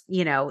just,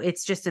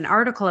 it's just an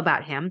article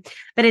about him,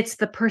 but it's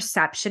the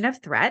perception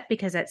of threat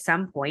because at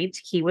some point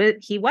he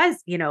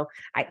was,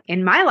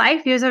 in my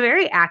life, he was a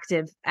very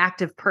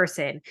active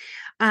person.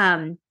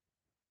 Um,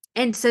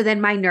 and so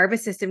then my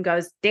nervous system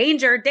goes,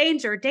 danger,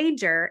 danger,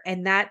 danger.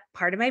 And that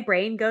part of my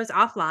brain goes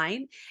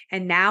offline.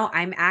 And now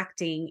I'm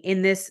acting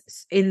in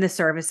the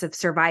service of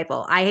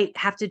survival. I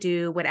have to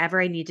do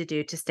whatever I need to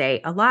do to stay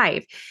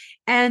alive.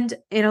 And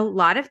in a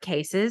lot of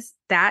cases,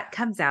 that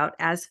comes out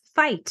as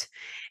fight.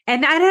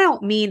 And I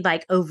don't mean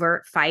like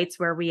overt fights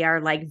where we are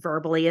like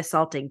verbally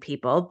assaulting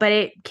people, but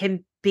it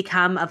can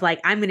become of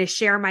like, I'm going to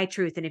share my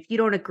truth. And if you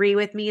don't agree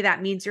with me,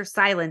 that means you're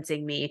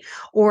silencing me,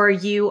 or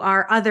you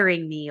are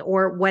othering me,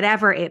 or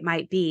whatever it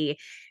might be.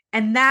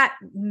 And that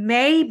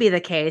may be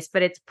the case,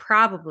 but it's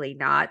probably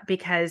not,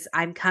 because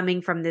I'm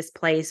coming from this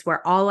place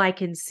where all I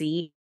can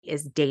see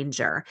is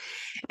danger.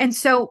 And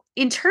so,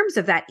 in terms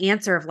of that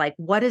answer of like,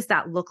 what does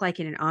that look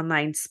like in an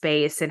online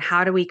space and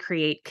how do we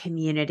create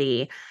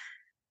community?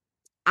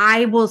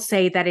 I will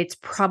say that it's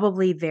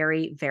probably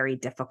very, very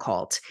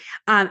difficult.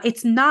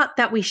 It's not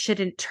that we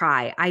shouldn't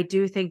try. I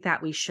do think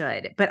that we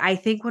should. But I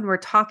think when we're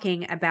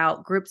talking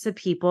about groups of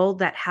people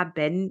that have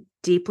been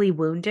deeply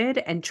wounded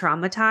and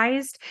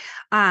traumatized,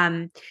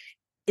 um,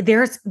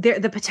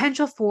 the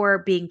potential for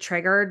being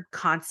triggered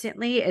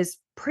constantly is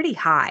pretty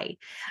high.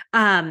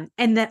 And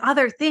the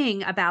other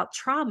thing about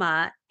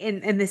trauma,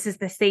 and this is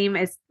the same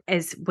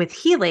as with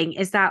healing,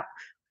 is that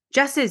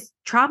just as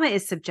trauma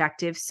is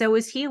subjective, so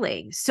is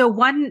healing. So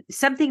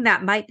something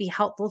that might be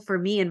helpful for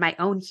me in my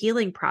own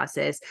healing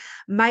process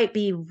might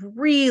be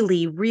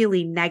really,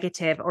 really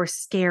negative or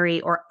scary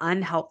or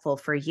unhelpful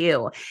for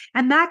you.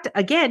 And that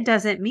again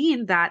doesn't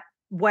mean that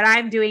what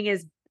I'm doing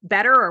is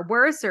better or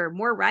worse or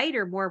more right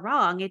or more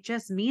wrong. It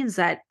just means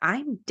that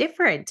I'm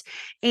different.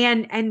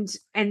 And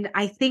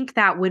I think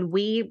that when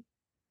we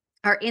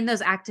are in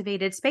those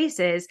activated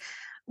spaces,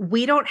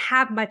 we don't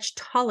have much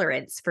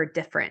tolerance for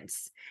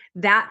difference.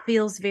 that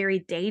feels very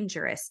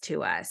dangerous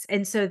to us.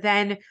 And so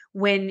then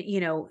when,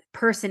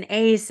 person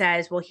A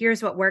says, well,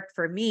 here's what worked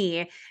for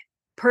me,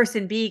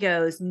 person B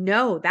goes,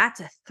 no, that's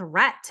a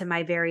threat to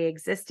my very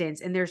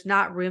existence. And there's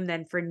not room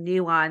then for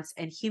nuance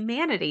and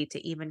humanity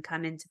to even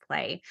come into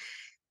play.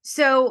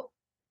 So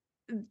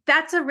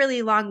that's a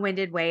really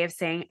long-winded way of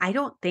saying I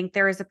don't think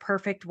there is a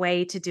perfect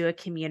way to do a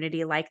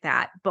community like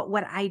that. But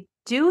what I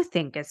do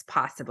think is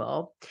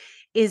possible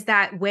is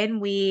that when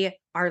we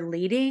are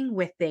leading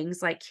with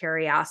things like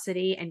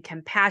curiosity and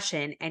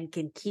compassion and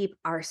can keep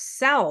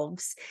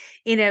ourselves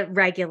in a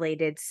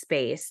regulated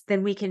space,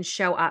 then we can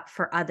show up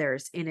for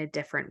others in a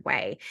different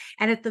way.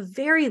 And at the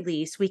very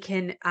least, we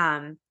can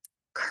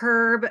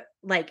curb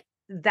like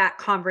that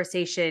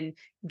conversation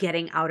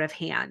getting out of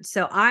hand.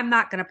 So I'm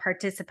not going to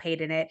participate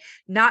in it,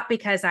 not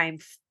because I'm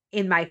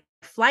in my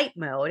flight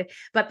mode,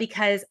 but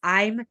because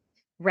I'm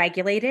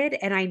regulated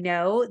and I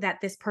know that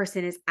this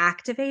person is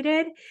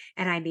activated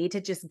and I need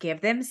to just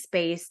give them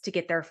space to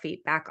get their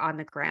feet back on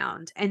the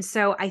ground. And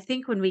so I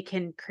think when we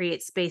can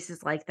create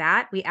spaces like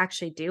that, we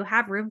actually do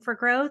have room for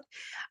growth.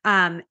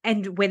 And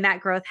when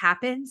that growth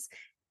happens,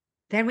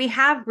 then we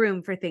have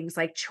room for things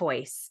like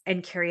choice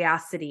and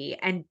curiosity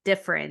and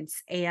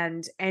difference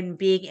and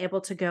being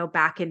able to go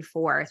back and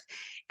forth.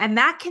 And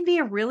that can be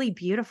a really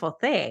beautiful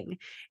thing.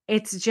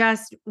 It's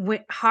just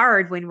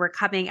hard when we're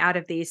coming out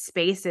of these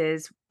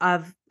spaces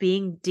of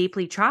being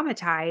deeply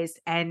traumatized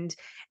and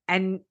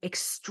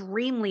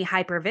extremely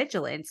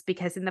hypervigilance,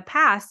 because in the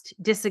past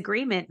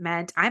disagreement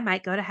meant I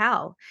might go to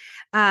hell.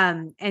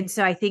 And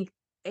so I think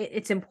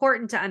it's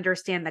important to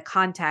understand the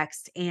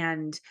context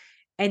and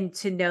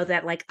to know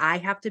that like I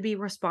have to be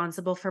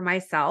responsible for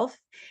myself.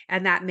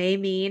 And that may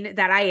mean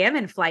that I am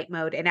in flight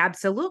mode and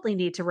absolutely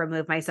need to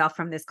remove myself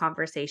from this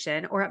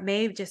conversation. Or it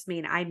may just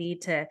mean I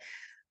need to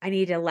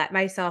let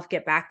myself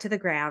get back to the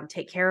ground,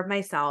 take care of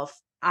myself,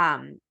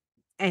 and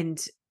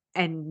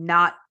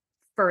not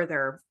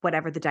further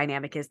whatever the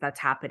dynamic is that's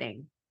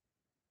happening.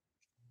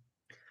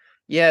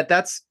 Yeah,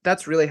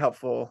 that's really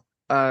helpful.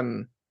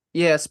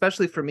 Yeah,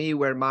 especially for me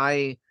where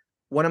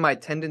one of my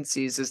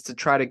tendencies is to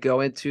try to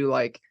go into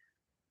like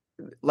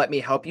let me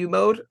help you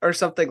mode or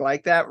something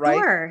like that, right?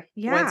 Sure.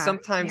 When Yeah.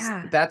 sometimes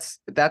Yeah.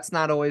 that's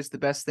not always the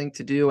best thing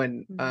to do.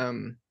 And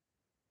Mhm.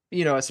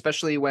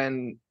 especially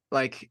when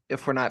like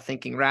if we're not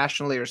thinking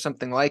rationally or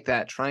something like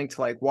that, trying to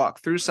like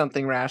walk through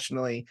something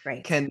rationally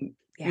Right. can,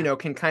 Yeah.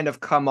 can kind of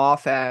come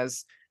off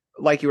as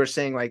like you were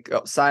saying, like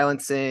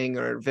silencing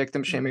or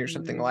victim shaming or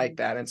something like Mhm.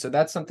 that. And so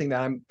that's something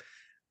that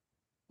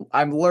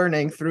I'm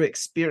learning through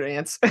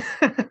experience.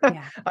 Yeah.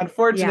 Yeah.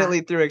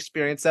 Unfortunately, through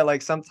experience that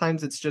like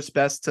sometimes it's just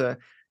best to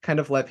kind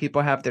of let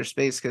people have their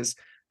space because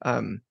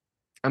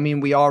I mean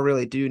we all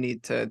really do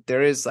need to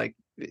there is like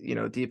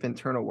deep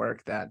internal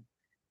work that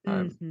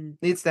Mhm.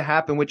 needs to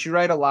happen, which you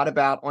write a lot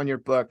about on your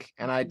book,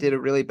 and I did Mhm. a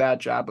really bad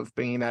job of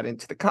bringing that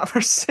into the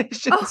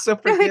conversation. Oh, So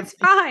no, forgive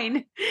it's me fine.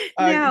 because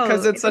No,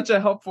 it's it's such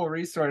a helpful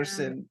resource,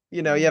 yeah. and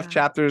you have Yeah.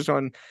 chapters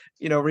on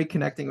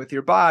reconnecting with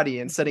your body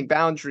and setting Mhm.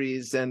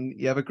 boundaries, and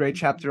you have a great Mhm.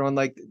 chapter on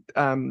like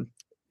um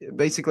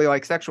basically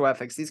like sexual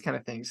ethics, these kind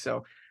of things.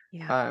 So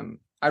Yeah.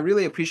 I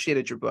really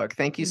appreciated your book.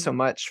 Thank you so Mhm.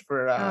 much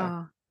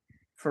Oh,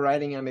 for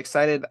writing. I'm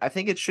excited. I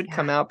think it should yeah.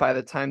 come out by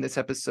the time this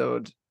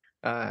episode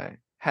uh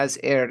has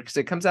aired because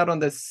it comes out on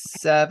the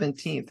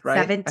 17th, right?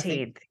 I think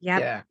 17th. Yep.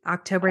 yeah.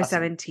 October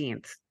Awesome.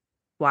 17th.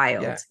 Yeah.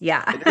 Wild.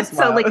 Yeah. It is So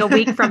wild. like a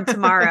week from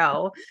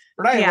tomorrow.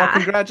 Right. Well, Yeah.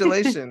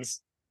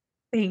 congratulations.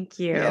 Thank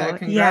Yeah, you. Yeah.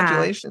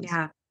 congratulations.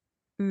 Yeah.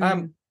 Um,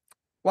 Mm.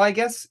 well, I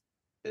guess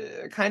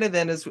kind of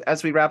then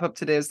as we wrap up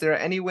today, is there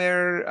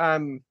anywhere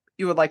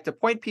you would like to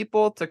point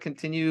people to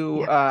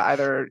continue Yeah.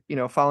 either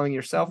following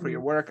yourself or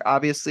your Mhm. work?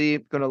 Obviously,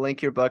 going to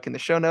link your book in the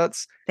show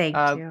notes. Thank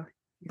Uh, you.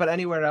 but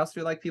anywhere else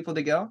you'd like people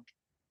to go?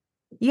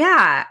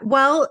 Yeah.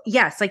 Well,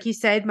 yes, like you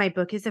said, my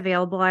book is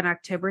available on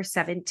October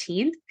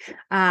 17th,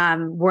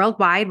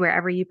 worldwide,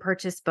 wherever you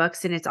purchase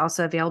books. And it's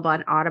also available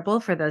on Audible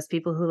for those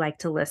people who like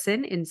to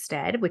listen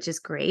instead, which is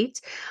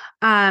great.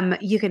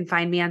 You can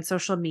find me on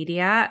social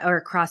media or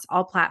across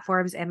all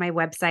platforms and my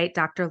website,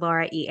 Dr.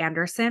 Laura E.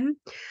 Anderson.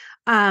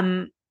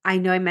 I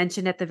know I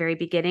mentioned at the very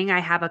beginning, I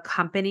have a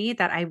company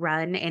that I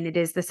run, and it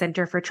is the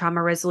Center for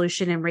Trauma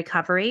Resolution and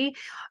Recovery.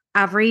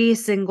 Every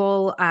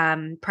single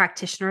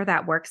practitioner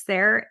that works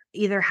there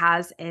either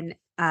has an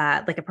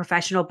like a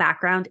professional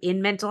background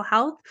in mental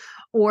health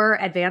or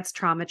advanced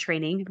trauma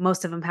training.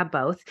 Most of them have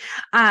both.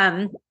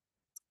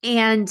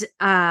 And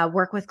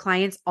work with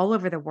clients all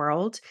over the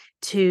world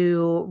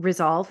to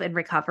resolve and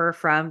recover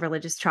from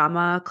religious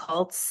trauma,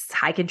 cults,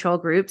 high control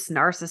groups,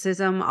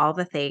 narcissism, all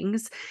the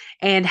things,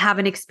 and have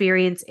an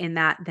experience in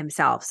that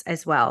themselves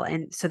as well.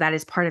 And so that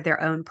is part of their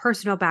own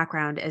personal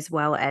background as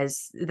well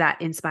as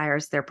that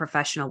inspires their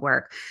professional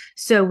work.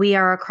 So we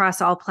are across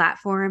all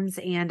platforms,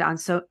 and on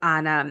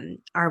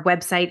our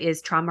website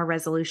is Trauma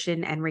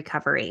Resolution and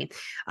Recovery,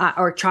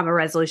 or trauma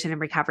resolution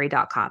and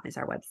recovery.com is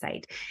our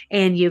website.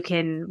 And you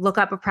can look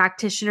up a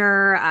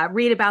practitioner,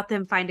 read about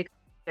them, find a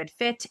good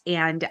fit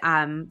and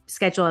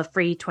schedule a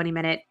free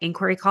 20-minute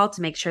inquiry call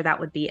to make sure that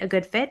would be a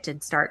good fit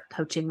and start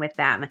coaching with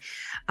them.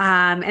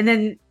 And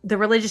then the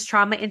Religious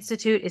Trauma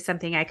Institute is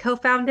something I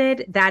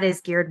co-founded that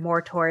is geared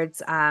more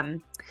towards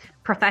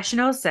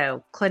professionals,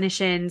 so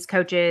clinicians,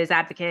 coaches,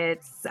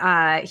 advocates,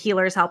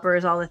 healers,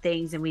 helpers, all the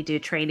things. And we do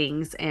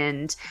trainings,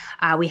 and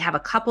we have a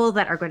couple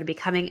that are going to be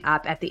coming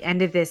up at the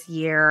end of this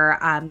year.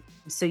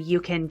 So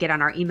you can get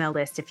on our email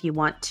list if you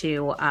want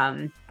to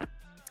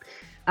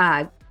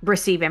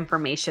receive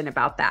information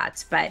about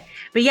that. But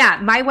yeah,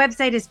 my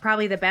website is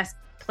probably the best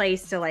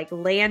place to like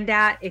land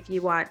at if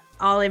you want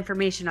all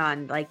information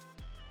on like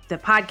the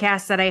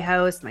podcasts that I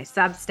host, my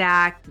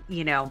Substack,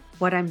 you know,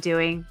 what I'm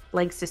doing,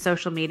 links to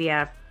social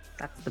media.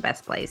 That's the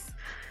best place.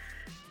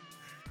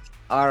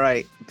 All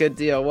right. Good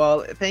deal.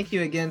 Well, thank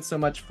you again so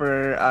much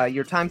for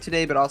your time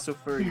today, but also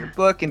for your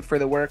book and for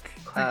the work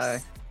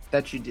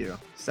that you do.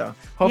 So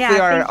hopefully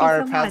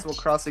our paths will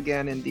cross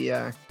again in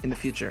the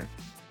future.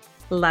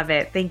 Love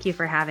it. Thank you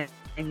for having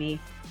me.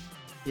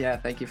 Yeah,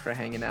 thank you for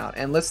hanging out.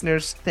 And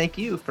listeners, thank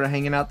you for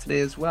hanging out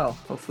today as well.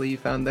 Hopefully you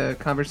found the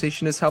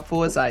conversation as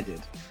helpful as I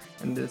did.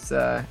 And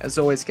as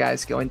always,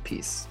 guys, go in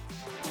peace.